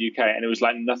flying onto UK, and it was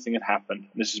like nothing had happened.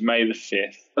 This is May the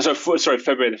 5th. Sorry,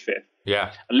 February the 5th.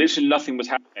 Yeah. And literally nothing was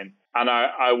happening. And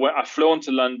I flew on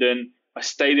to London, I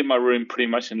stayed in my room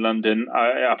pretty much in London,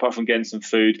 apart from getting some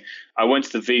food. I went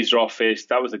to the visa office.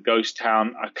 That was a ghost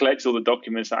town. I collected all the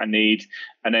documents that I need.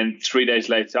 And then 3 days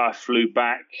later, I flew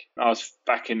back. I was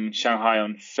back in Shanghai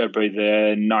on February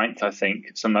the 9th, I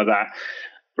think, something like that.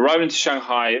 Arrived into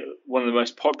Shanghai, one of the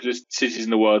most populous cities in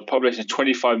the world, population of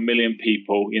 25 million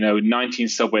people, 19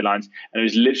 subway lines, and it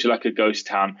was literally like a ghost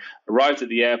town. Arrived at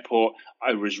the airport,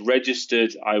 I was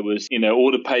registered, I was,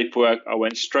 all the paperwork, I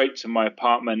went straight to my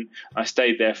apartment, I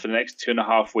stayed there for the next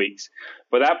 2.5 weeks.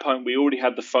 By that point, we already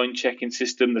had the phone check-in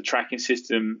system, the tracking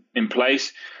system in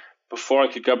place. Before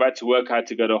I could go back to work, I had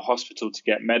to go to a hospital to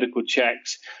get medical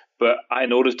checks. But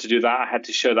in order to do that, I had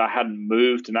to show that I hadn't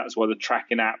moved, and that's why the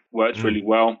tracking app works really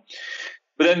well.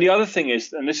 But then the other thing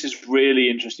is, and this is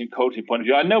really interesting cultural point of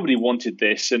view, nobody wanted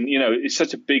this, and it's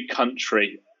such a big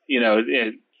country.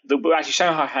 Actually,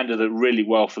 Shanghai handled it really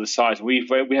well for the size. We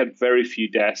had very few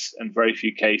deaths and very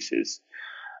few cases,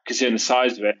 considering the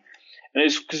size of it. And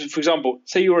it's because, for example,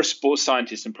 say you were a sports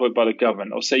scientist employed by the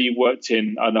government, or say you worked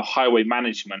in highway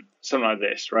management, something like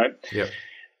this, right? Yeah.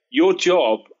 Your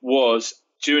job was,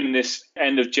 during this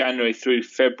end of January through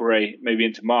February, maybe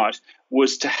into March,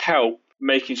 was to help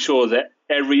making sure that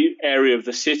every area of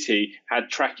the city had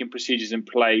tracking procedures in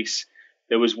place.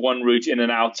 There was one route in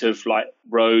and out of like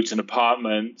roads and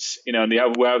apartments, and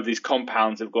where these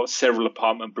compounds have got several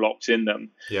apartment blocks in them.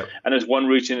 Yep. And there's one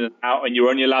route in and out, and you're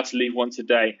only allowed to leave once a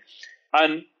day.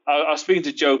 And I was speaking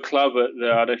to Jo Clubb I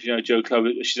don't know if you know Jo Clubb,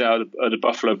 she's out of the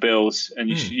Buffalo Bills, and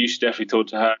you should definitely talk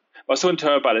to her. I was talking to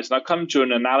her about this, and I come to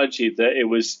an analogy that it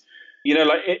was,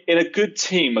 like in a good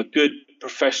team, a good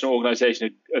professional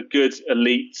organization, a good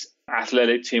elite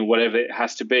athletic team, whatever it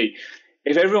has to be,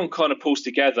 if everyone kind of pulls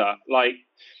together, like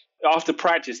after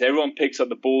practice, everyone picks up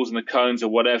the balls and the cones or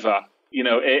whatever,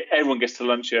 everyone gets to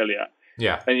lunch earlier.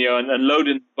 Yeah. And, and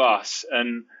loading the bus.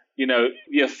 And,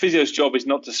 your physio's job is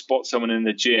not to spot someone in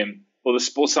the gym, or the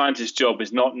sports scientist's job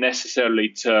is not necessarily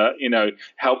to,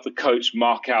 help the coach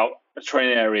mark out a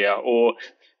training area, or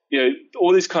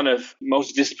all these kind of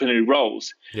multidisciplinary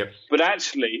roles. Yep. But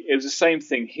actually, it was the same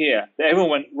thing here.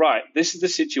 Everyone went, right, this is the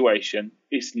situation.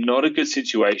 It's not a good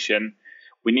situation.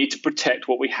 We need to protect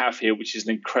what we have here, which is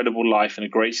an incredible life and a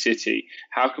great city.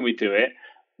 How can we do it?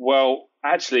 Well,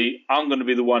 actually, I'm going to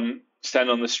be the one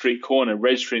standing on the street corner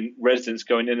registering residents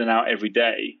going in and out every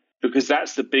day, because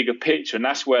that's the bigger picture. And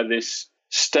that's where this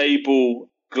stable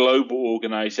global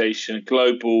organization,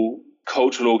 global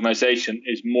cultural organization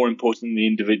is more important than the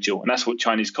individual. And that's what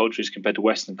Chinese culture is compared to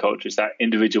Western culture, is that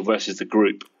individual versus the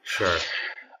group. Sure.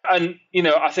 And,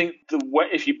 I think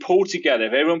if you pull together,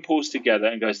 if everyone pulls together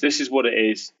and goes, this is what it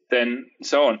is, then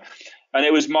so on. And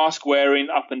it was mask wearing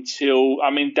up until,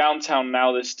 downtown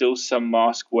now, there's still some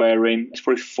mask wearing. It's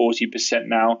probably 40%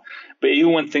 now. But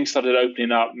even when things started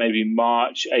opening up, maybe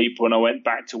March, April, and I went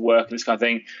back to work and this kind of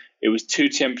thing, it was 2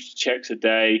 temperature checks a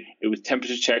day. It was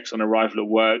temperature checks on arrival at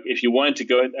work. If you wanted to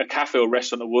go a cafe or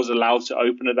restaurant that was allowed to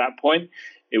open at that point,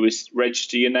 it was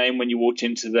register your name when you walked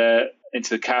into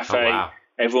the cafe. Oh, wow.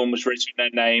 Everyone was registering their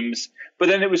names. But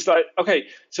then it was like, okay,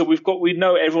 so we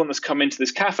know everyone that's come into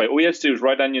this cafe. All you have to do is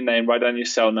write down your name, write down your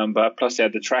cell number, plus they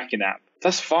had the tracking app.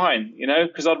 That's fine,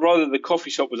 because I'd rather the coffee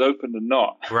shop was open than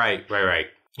not. Right.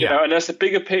 Yeah. And that's a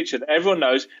bigger picture that everyone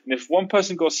knows. And if one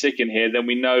person got sick in here, then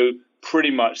we know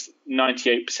pretty much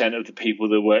 98% of the people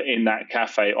that were in that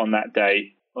cafe on that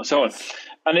day, or so on.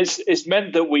 And it's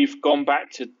meant that we've gone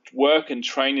back to work and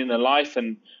training and life,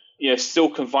 and still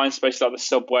confined spaces like the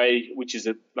subway, which is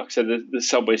like I said, the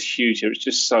subway is huge here. It's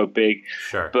just so big.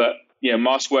 Sure. But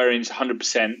mask wearing is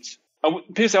 100%. And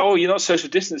people say, "Oh, you're not social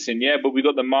distancing." Yeah, but we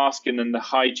got the masking and the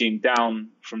hygiene down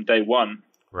from day one.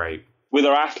 Right. With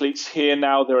our athletes here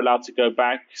now, they're allowed to go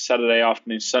back Saturday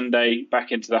afternoon, Sunday,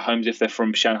 back into their homes if they're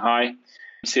from Shanghai,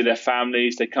 see their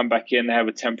families. They come back in, they have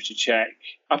a temperature check.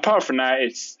 Apart from that,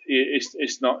 it's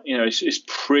not, it's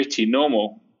pretty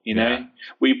normal. Yeah.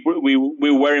 We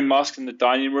were wearing masks in the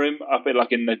dining room up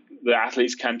at in the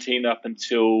athletes' canteen up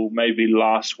until maybe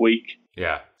last week.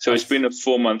 Yeah. So it's been a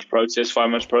 4-month process, 5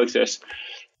 months process.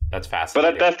 That's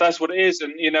fascinating. But that's what it is.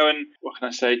 And, and what can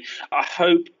I say? I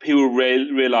hope people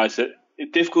realize that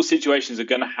difficult situations are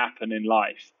going to happen in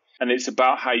life. And it's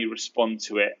about how you respond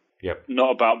to it. Yep.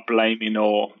 Not about blaming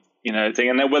or, thing.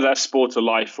 And then whether that's sport or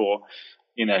life or,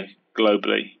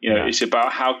 globally, it's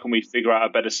about how can we figure out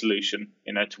a better solution,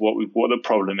 to what the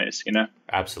problem is,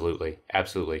 Absolutely.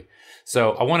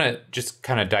 So I want to just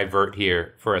kind of divert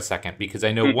here for a second, because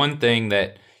I know one thing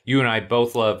that you and I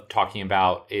both love talking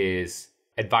about is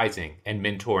advising and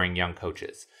mentoring young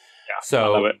coaches. Yeah,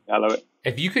 so I love it.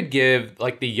 If you could give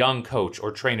the young coach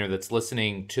or trainer that's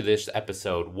listening to this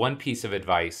episode one piece of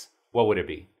advice, what would it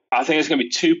be? I think it's going to be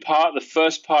two part. The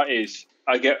first part is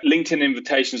I get LinkedIn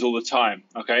invitations all the time.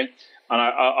 Okay. And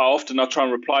I'll try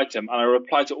and reply to them. And I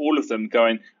reply to all of them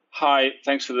going, hi,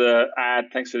 thanks for the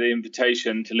ad. Thanks for the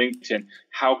invitation to LinkedIn.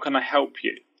 How can I help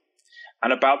you?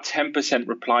 And about 10%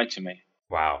 reply to me.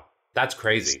 Wow. That's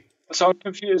crazy. So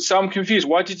I'm confused.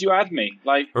 Why did you add me?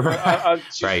 Like,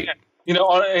 right.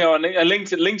 On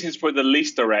LinkedIn is probably the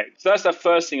least direct. So that's the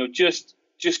first thing of just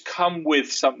come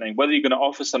with something, whether you're going to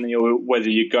offer something or whether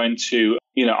you're going to,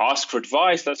 ask for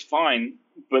advice, that's fine.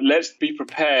 But let's be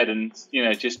prepared and,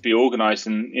 just be organized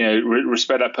and,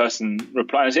 respect that person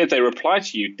reply. And if they reply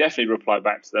to you, definitely reply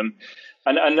back to them.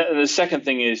 And the second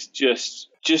thing is just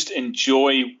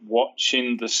enjoy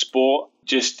watching the sport.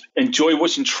 Just enjoy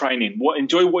watching training.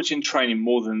 Enjoy watching training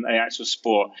more than the actual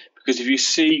sport. Because if you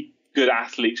see good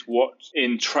athletes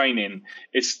in training,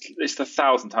 it's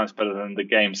 1,000 times better than the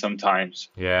game sometimes.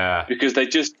 Yeah. Because they're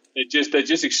just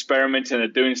experimenting, they're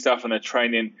doing stuff and they're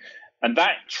training. And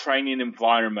that training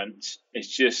environment is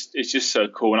just so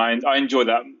cool. And I enjoy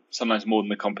that sometimes more than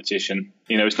the competition.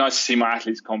 It's nice to see my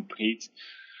athletes compete,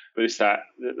 but it's that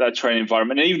training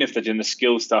environment. And even if they're doing the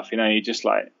skill stuff, you're just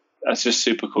like, that's just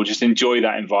super cool. Just enjoy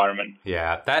that environment.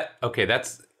 Yeah,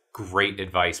 that's great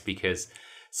advice, because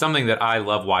something that I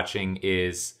love watching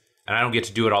is, and I don't get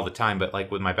to do it all the time, but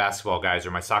like with my basketball guys or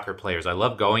my soccer players, I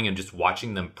love going and just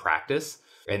watching them practice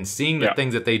and seeing the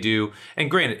things that they do.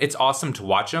 And granted, it's awesome to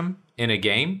watch them in a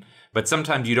game, but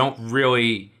sometimes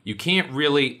you can't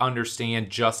really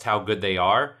understand just how good they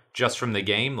are just from the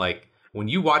game. Like when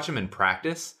you watch them in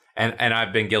practice, and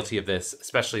I've been guilty of this,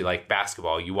 especially like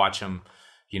basketball, you watch them,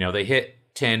 they hit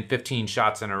 10, 15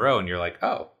 shots in a row and you're like,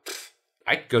 oh,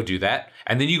 I could go do that.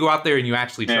 And then you go out there and you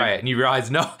actually try it and you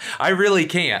realize, no, I really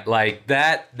can't. Like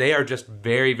that, they are just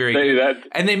very, very good.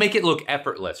 And they make it look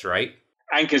effortless, right?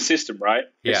 And consistent, right?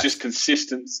 Yeah. It's just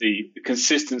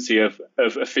consistency of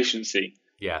efficiency.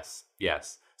 Yes.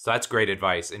 So that's great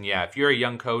advice. And yeah, if you're a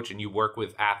young coach and you work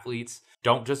with athletes,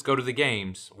 don't just go to the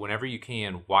games. Whenever you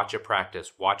can, watch a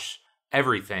practice, watch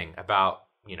everything about,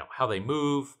 how they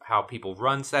move, how people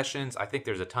run sessions. I think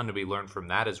there's a ton to be learned from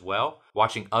that as well.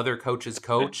 Watching other coaches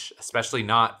coach, especially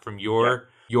not from your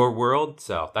world.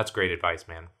 So that's great advice,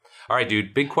 man. All right,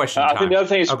 dude. Big question time. I think the other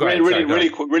thing is really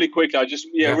quick. Really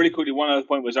quickly. One other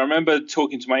point was I remember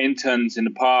talking to my interns in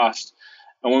the past,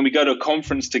 and when we go to a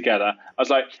conference together, I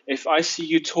was like, if I see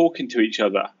you talking to each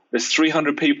other, there's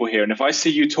 300 people here, and if I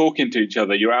see you talking to each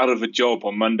other, you're out of a job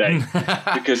on Monday,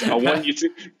 because I want you to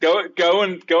go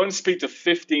and speak to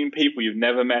 15 people you've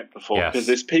never met before, because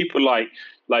there's people like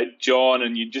John,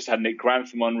 and you just had Nick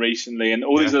Grantham on recently, and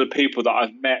all these other people that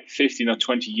I've met 15 or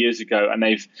 20 years ago, and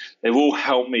they've all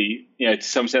helped me, to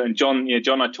some extent. And John,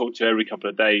 I talk to every couple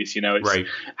of days. It's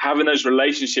having those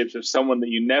relationships with someone that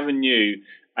you never knew,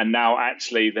 and now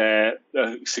actually they're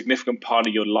a significant part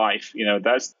of your life.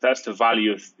 That's the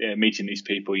value of meeting these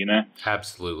people.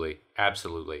 Absolutely.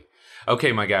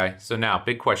 Okay, my guy. So now,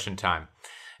 big question time.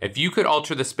 If you could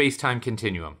alter the space-time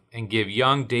continuum and give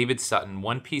young David Sutton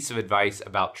one piece of advice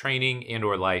about training and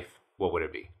or life, what would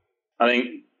it be? I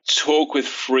think talk with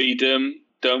freedom.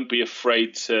 Don't be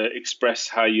afraid to express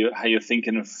how you're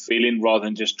thinking and feeling, rather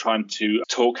than just trying to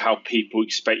talk how people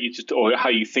expect you to, or how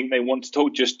you think they want to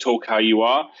talk. Just talk how you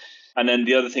are. And then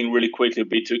the other thing really quickly would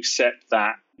be to accept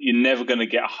that you're never going to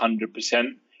get 100%.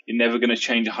 You're never going to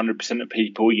change 100% of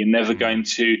people. You're never going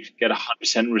to get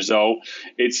 100% result.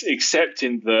 It's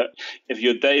accepting that if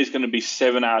your day is going to be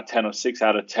 7 out of 10 or 6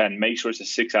 out of 10, make sure it's a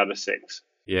 6 out of 6.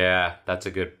 Yeah, that's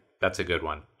a good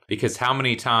one. Because how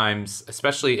many times,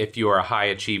 especially if you are a high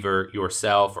achiever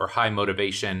yourself or high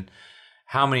motivation,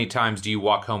 how many times do you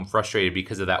walk home frustrated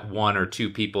because of that one or two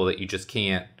people that you just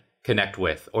can't connect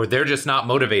with, or they're just not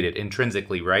motivated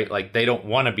intrinsically, right? Like they don't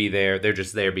want to be there. They're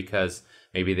just there because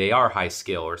maybe they are high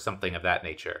skill or something of that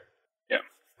nature. Yeah.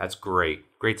 That's great.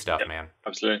 Great stuff, man.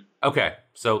 Absolutely. Okay.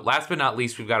 So last but not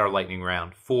least, we've got our lightning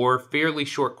round. 4 fairly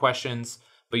short questions,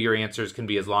 but your answers can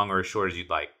be as long or as short as you'd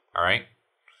like. All right.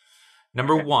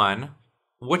 Number 1,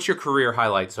 what's your career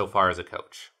highlight so far as a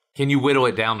coach? Can you whittle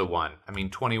it down to one? I mean,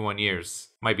 21 years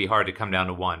might be hard to come down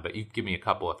to one, but you could give me a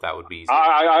couple if that would be easy.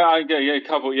 I get a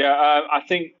couple. Yeah, I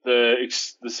think the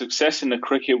success in the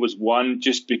cricket was one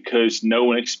just because no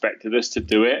one expected us to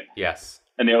do it. Yes,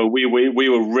 and we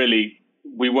were really,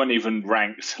 we weren't even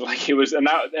ranked. Like it was, and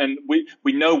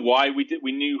we know why we did.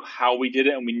 We knew how we did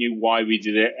it, and we knew why we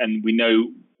did it, and we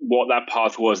know what that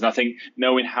path was. And I think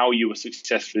knowing how you were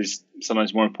successful is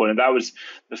sometimes more important. That was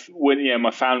when my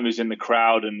family was in the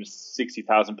crowd and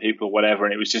 60,000 people or whatever,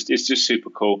 and it's just super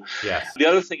cool. Yes. The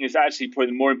other thing is actually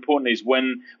probably more important is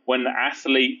when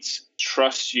athletes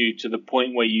trust you to the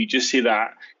point where you just see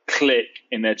that click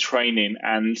in their training,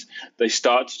 and they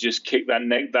start to just kick that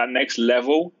next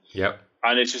level. Yep.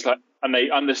 And it's just like, and they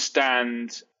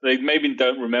understand, they maybe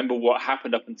don't remember what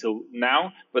happened up until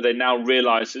now, but they now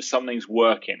realize that something's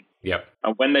working. Yep.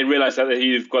 And when they realize that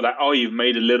you've got that, oh, you've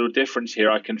made a little difference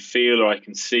here, I can feel or I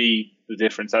can see the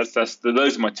difference.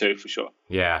 Those are my two for sure.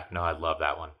 Yeah, no, I love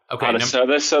that one. Okay.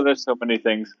 There's so many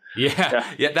things. Yeah.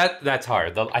 That's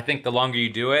hard. I think the longer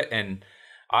you do it, and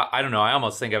I don't know, I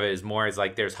almost think of it as more as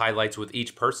like there's highlights with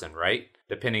each person, right?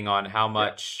 Depending on how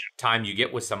much time you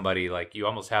get with somebody, like you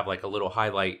almost have like a little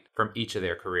highlight from each of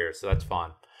their careers. So that's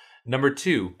fun. Number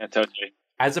 2, totally.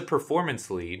 As a performance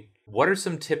lead, what are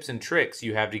some tips and tricks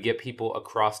you have to get people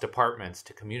across departments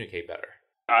to communicate better?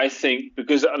 I think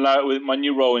because with my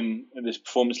new role in this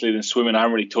performance lead in swimming, I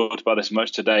haven't really talked about this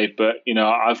much today, but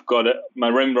I've got my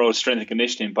main role is strength and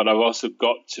conditioning, but I've also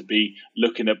got to be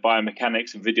looking at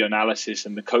biomechanics and video analysis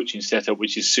and the coaching setup,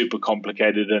 which is super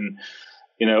complicated, and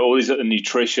all these other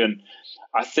nutrition.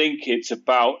 I think it's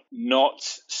about not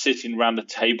sitting around the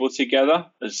table together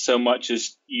as so much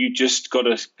as you just got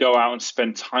to go out and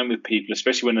spend time with people,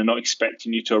 especially when they're not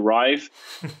expecting you to arrive.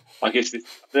 I guess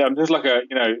I'm just like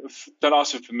don't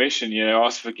ask for permission,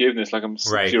 ask for forgiveness, like I'm a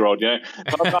 6-year-old,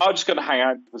 But I'm just going to hang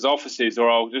out in people's offices, or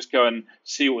I'll just go and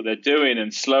see what they're doing,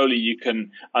 and slowly you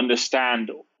can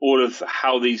understand all of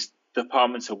how these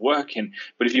departments are working.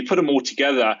 But if you put them all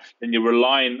together, then you're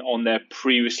relying on their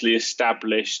previously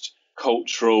established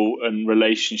cultural and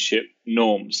relationship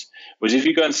norms. Whereas if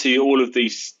you go and see all of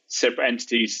these separate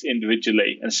entities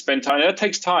individually and spend time, that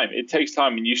takes time. It takes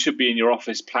time, and you should be in your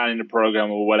office planning a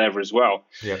program or whatever as well.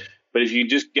 Yeah. But if you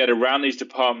just get around these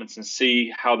departments and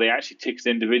see how they actually tick as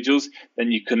individuals,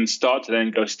 then you can start to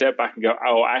then go step back and go,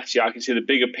 oh, actually, I can see the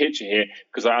bigger picture here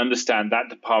because I understand that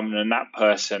department and that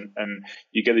person. And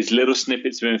you get these little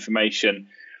snippets of information,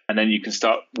 and then you can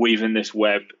start weaving this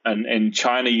web. And in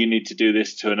China, you need to do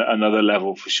this to another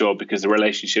level for sure, because the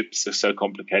relationships are so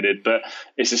complicated. But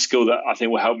it's a skill that I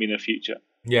think will help me in the future.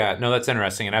 Yeah, no, that's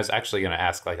interesting. And I was actually going to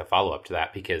ask like a follow-up to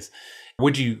that, because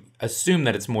would you assume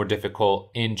that it's more difficult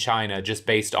in China just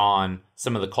based on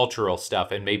some of the cultural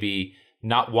stuff and maybe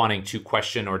not wanting to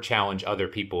question or challenge other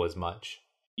people as much?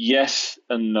 Yes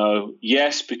and no.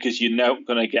 Yes, because you're not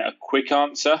going to get a quick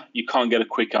answer. You can't get a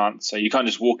quick answer. You can't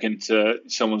just walk into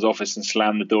someone's office and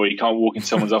slam the door. You can't walk into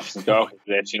someone's office and go, okay,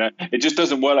 this, It just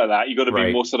doesn't work like that. You've got to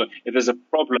be more sort of, if there's a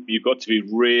problem, you've got to be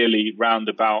really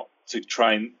roundabout to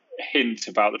try and hint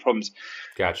about the problems.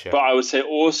 Gotcha. But I would say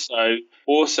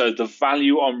also the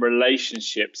value on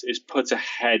relationships is put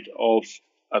ahead of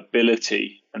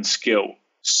ability and skill.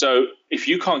 So if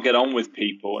you can't get on with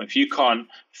people, if you can't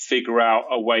figure out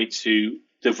a way to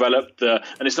develop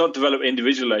and it's not develop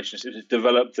individual relationships, it's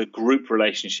develop the group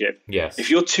relationship. Yes.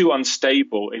 If you're too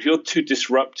unstable, if you're too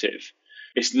disruptive,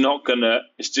 it's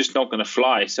just not gonna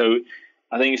fly. So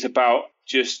I think it's about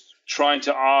just trying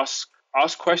to ask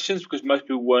questions, because most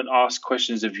people won't ask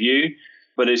questions of you,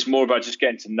 but it's more about just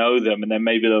getting to know them, and then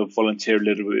maybe they'll volunteer a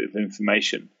little bit of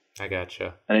information. I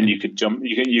gotcha. And then you can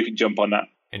jump on that.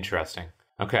 Interesting.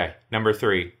 Okay, number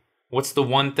 3. What's the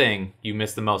one thing you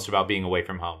miss the most about being away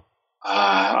from home?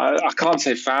 I can't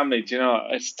say family. Do you know,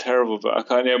 it's terrible, but I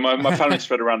can't. My family's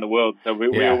spread around the world, so we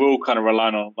all kind of rely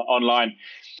on online.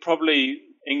 Probably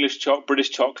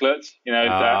British chocolate.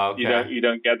 Okay. You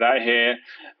don't get that here.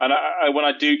 And when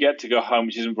I do get to go home,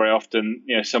 which isn't very often,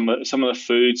 some of the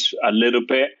foods a little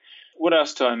bit. What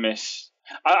else do I miss?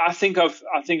 I think I've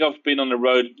been on the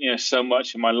road, so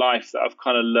much in my life that I've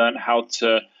kind of learned how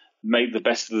to make the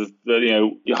best of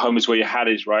your home is where your hat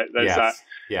is, right? There's that.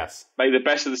 Yes. Make the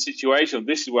best of the situation.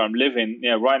 This is where I'm living.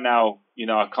 Right now,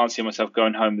 I can't see myself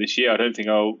going home this year. I don't think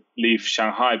I'll leave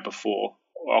Shanghai before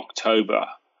October.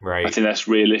 Right. I think that's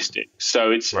realistic. So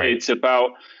it's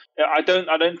about, I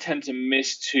don't tend to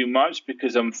miss too much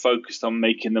because I'm focused on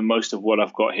making the most of what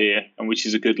I've got here, and which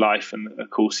is a good life and a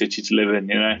cool city to live in,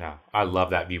 No, I love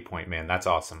that viewpoint, man. That's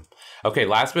awesome. Okay,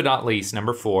 last but not least,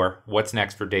 number 4, what's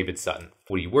next for David Sutton?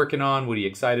 What are you working on? What are you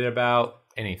excited about?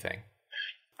 Anything?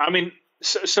 I mean,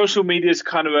 social media is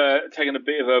kind of taken a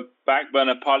bit of a back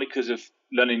burner, partly because of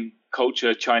learning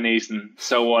culture, Chinese and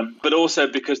so on, but also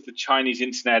because the Chinese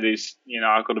internet is,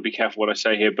 I've got to be careful what I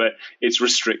say here, but it's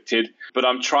restricted. But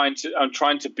I'm trying to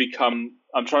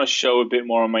show a bit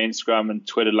more on my Instagram and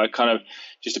Twitter, like kind of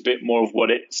just a bit more of what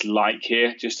it's like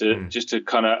here, just to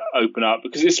kind of open up,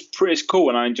 because it's cool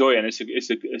and I enjoy it, and it's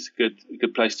a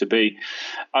good place to be.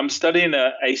 I'm studying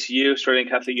at ACU, Australian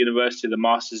Catholic University, the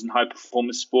Masters in High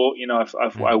Performance Sport.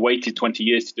 I waited 20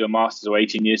 years to do a Masters, or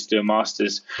 18 years to do a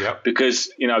Masters, because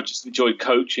I've just enjoyed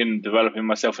coaching and developing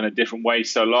myself in a different way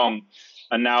so long.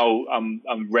 And now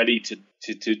I'm ready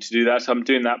to do that. So I'm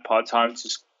doing that part time. It's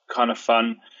just kind of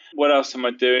fun. What else am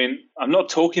I doing? I'm not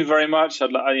talking very much. I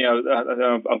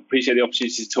appreciate the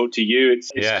opportunity to talk to you.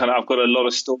 It's kind of, I've got a lot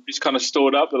of stories kind of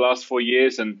stored up the last 4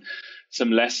 years and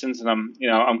some lessons, and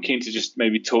I'm keen to just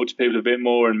maybe talk to people a bit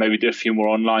more and maybe do a few more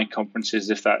online conferences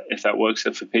if that works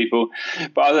for people.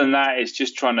 But other than that, it's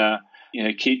just trying to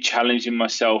keep challenging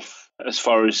myself as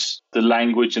far as the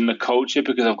language and the culture,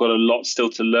 because I've got a lot still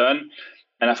to learn.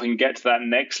 And if I can get to that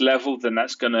next level, then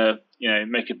that's going to,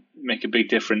 make a big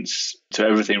difference to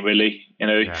everything, really.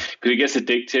 Because it gets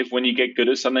addictive when you get good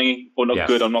at something, or not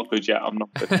good. I'm not good yet. I'm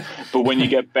not good. But when you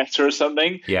get better at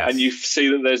something, and you see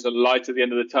that there's a light at the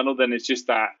end of the tunnel, then it's just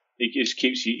that it just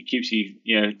keeps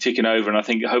you ticking over. And I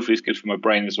think hopefully it's good for my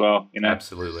brain as well.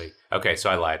 Absolutely. Okay, so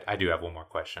I lied. I do have one more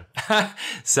question.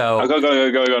 So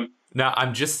go on. Now,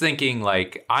 I'm just thinking,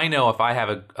 like, I know if I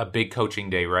have a big coaching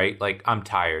day, right? Like, I'm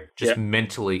tired just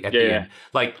mentally at the end.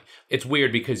 Like, it's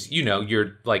weird because,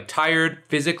 you're, like, tired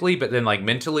physically, but then, like,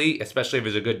 mentally, especially if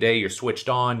it's a good day, you're switched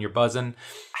on, you're buzzing.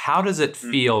 How does it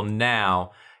feel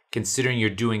now, considering you're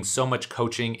doing so much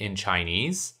coaching in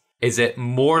Chinese? Is it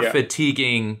more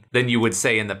fatiguing than you would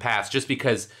say in the past? Just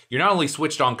because you're not only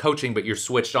switched on coaching, but you're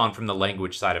switched on from the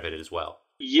language side of it as well.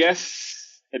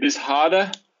 Yes, it is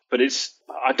harder. But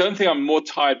I don't think I'm more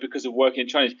tired because of working in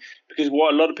Chinese, because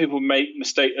what a lot of people make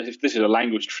mistake, if this is a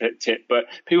language tip, but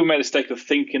people make the mistake of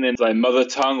thinking in their mother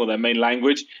tongue or their main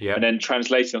language and then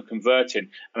translating or converting.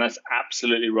 And that's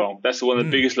absolutely wrong. That's one of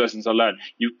the biggest lessons I learned.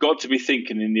 You've got to be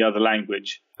thinking in the other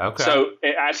language. Okay. So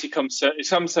it actually comes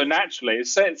so naturally.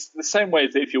 It's the same way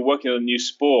that if you're working on a new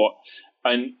sport,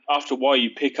 and after a while,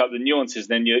 you pick up the nuances.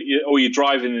 Then you're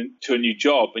driving to a new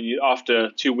job, and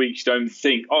after 2 weeks, you don't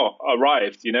think, "Oh, I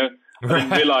arrived." I didn't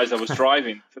realize I was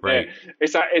driving. Right.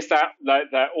 It's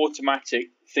that automatic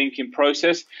thinking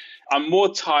process. I'm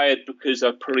more tired because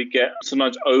I probably get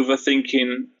sometimes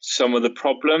overthinking some of the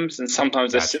problems, and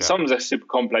sometimes they're super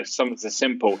complex, sometimes they're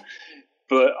simple,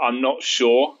 but I'm not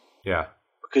sure. Yeah.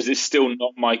 Because it's still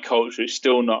not my culture. It's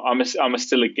still not. I'm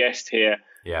still a guest here.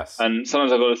 Yes. And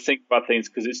sometimes I've got to think about things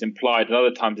because it's implied, and other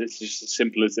times it's just as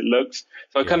simple as it looks.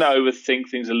 So I kind of overthink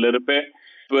things a little bit,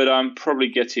 but I'm probably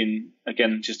getting,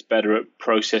 again, just better at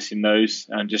processing those.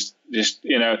 And just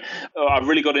I've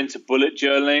really got into bullet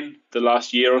journaling the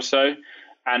last year or so.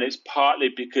 And it's partly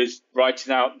because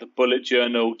writing out the bullet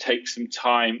journal takes some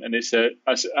time, and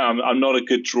I'm not a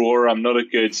good drawer. I'm not a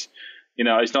good...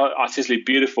 it's not artistically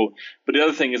beautiful. But the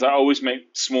other thing is I always make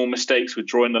small mistakes with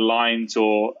drawing the lines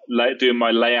or doing my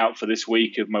layout for this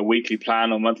week of my weekly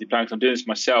plan or monthly plan, because I'm doing this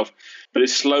myself. But it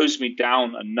slows me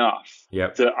down enough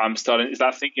that I'm starting – it's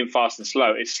that thinking fast and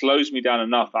slow. It slows me down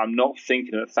enough that I'm not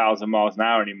thinking at 1,000 miles an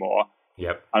hour anymore.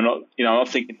 Yep. I'm not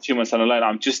thinking 2 months down the line.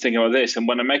 I'm just thinking about this. And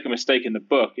when I make a mistake in the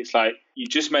book, it's like you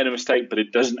just made a mistake, but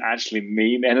it doesn't actually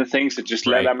mean anything. So just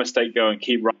let that mistake go and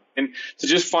keep writing. So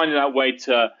just finding that way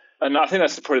to – and I think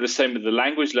that's probably the same with the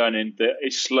language learning, that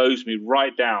it slows me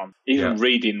right down. Even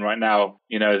reading right now,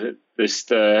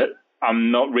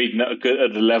 I'm not reading at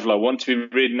the level I want to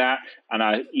be reading at. And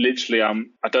I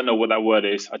don't know what that word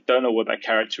is. I don't know what that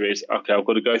character is. Okay, I've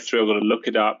got to go through. I've got to look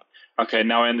it up. Okay,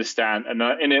 now I understand. And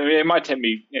it might take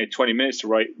me 20 minutes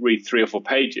to read 3 or 4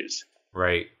 pages.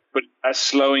 Right. But a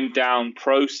slowing down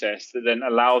process that then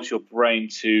allows your brain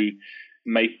to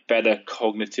make better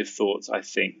cognitive thoughts, I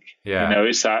think. Yeah.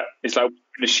 It's like in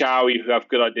the shower, you have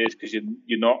good ideas because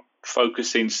you're not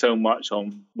focusing so much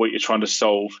on what you're trying to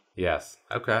solve. Yes.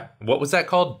 Okay. What was that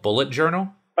called? Bullet journal?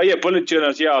 Oh yeah, bullet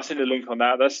journals. Yeah, I'll send a link on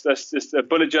that. That's just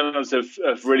bullet journals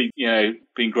have really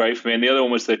been great for me. And the other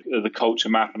one was the culture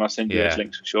map, and I'll send you those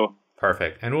links for sure.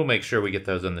 Perfect. And we'll make sure we get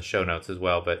those in the show notes as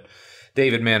well. But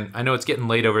David, man, I know it's getting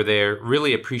late over there.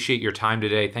 Really appreciate your time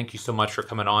today. Thank you so much for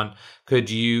coming on. Could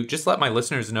you just let my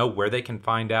listeners know where they can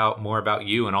find out more about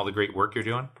you and all the great work you're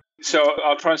doing? So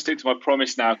I'll try and stick to my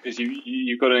promise now, because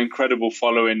you've got an incredible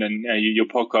following, and your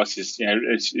podcast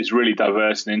is really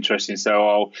diverse and interesting.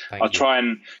 So I'll try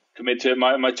and commit to it.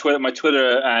 My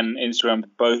Twitter and Instagram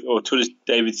both, or Twitter's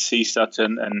David C.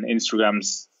 Sutton and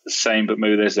Instagram's the same, but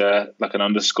maybe there's an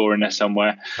underscore in there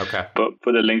somewhere. Okay. But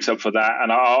put the links up for that,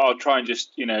 and I'll try and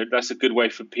just that's a good way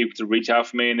for people to reach out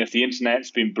for me. And if the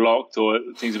internet's been blocked or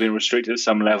things have been restricted at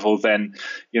some level, then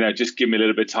just give me a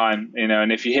little bit of time.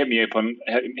 And if you hit me up on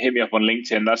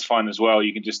LinkedIn, that's fine as well.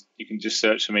 You can just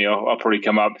search for me. I'll probably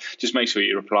come up. Just make sure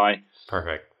you reply.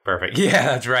 Perfect. Yeah,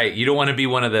 that's right. You don't want to be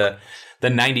one of the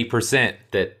 90%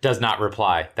 that does not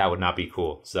reply. That would not be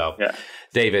cool. So,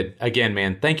 David, again,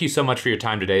 man, thank you so much for your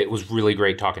time today. It was really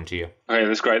great talking to you. Okay,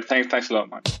 that's great. Thanks a lot,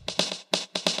 Mike.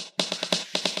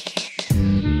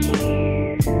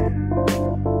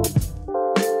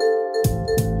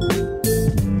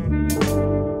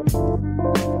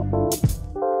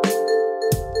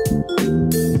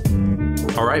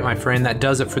 All right, my friend, that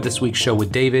does it for this week's show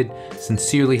with David.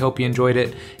 Sincerely hope you enjoyed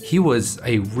it. He was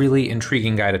a really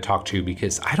intriguing guy to talk to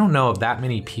because I don't know of that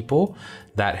many people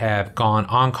that have gone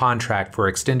on contract for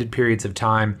extended periods of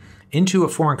time into a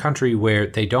foreign country where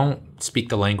they don't speak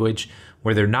the language,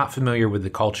 where they're not familiar with the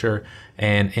culture.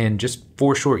 And in just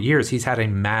 4 short years, he's had a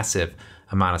massive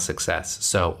amount of success.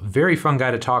 So very fun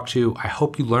guy to talk to. I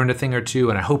hope you learned a thing or two,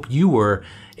 and I hope you were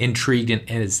intrigued and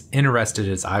as interested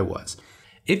as I was.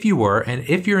 If you were, and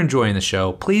if you're enjoying the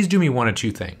show, please do me one of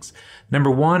 2 things.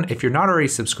 Number 1, if you're not already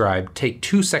subscribed, take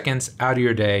 2 seconds out of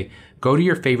your day, go to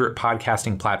your favorite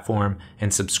podcasting platform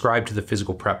and subscribe to the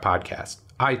Physical Prep Podcast.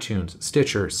 iTunes,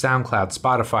 Stitcher, SoundCloud,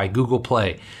 Spotify, Google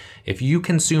Play. If you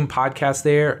consume podcasts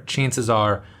there, chances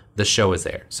are the show is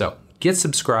there. So get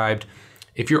subscribed.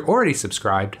 If you're already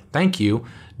subscribed, thank you.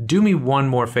 Do me one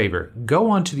more favor. Go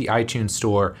onto the iTunes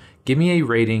store, give me a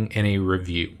rating and a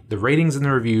review. The ratings and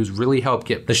the reviews really help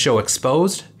get the show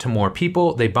exposed to more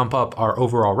people. They bump up our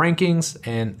overall rankings.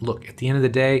 And look, at the end of the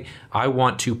day, I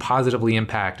want to positively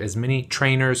impact as many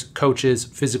trainers, coaches,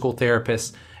 physical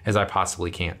therapists as I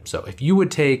possibly can. So if you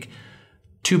would take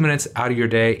 2 minutes out of your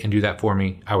day and do that for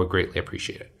me, I would greatly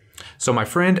appreciate it. So my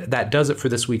friend, that does it for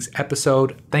this week's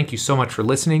episode. Thank you so much for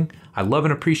listening. I love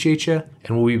and appreciate you,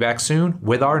 and we'll be back soon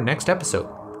with our next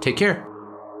episode. Take care.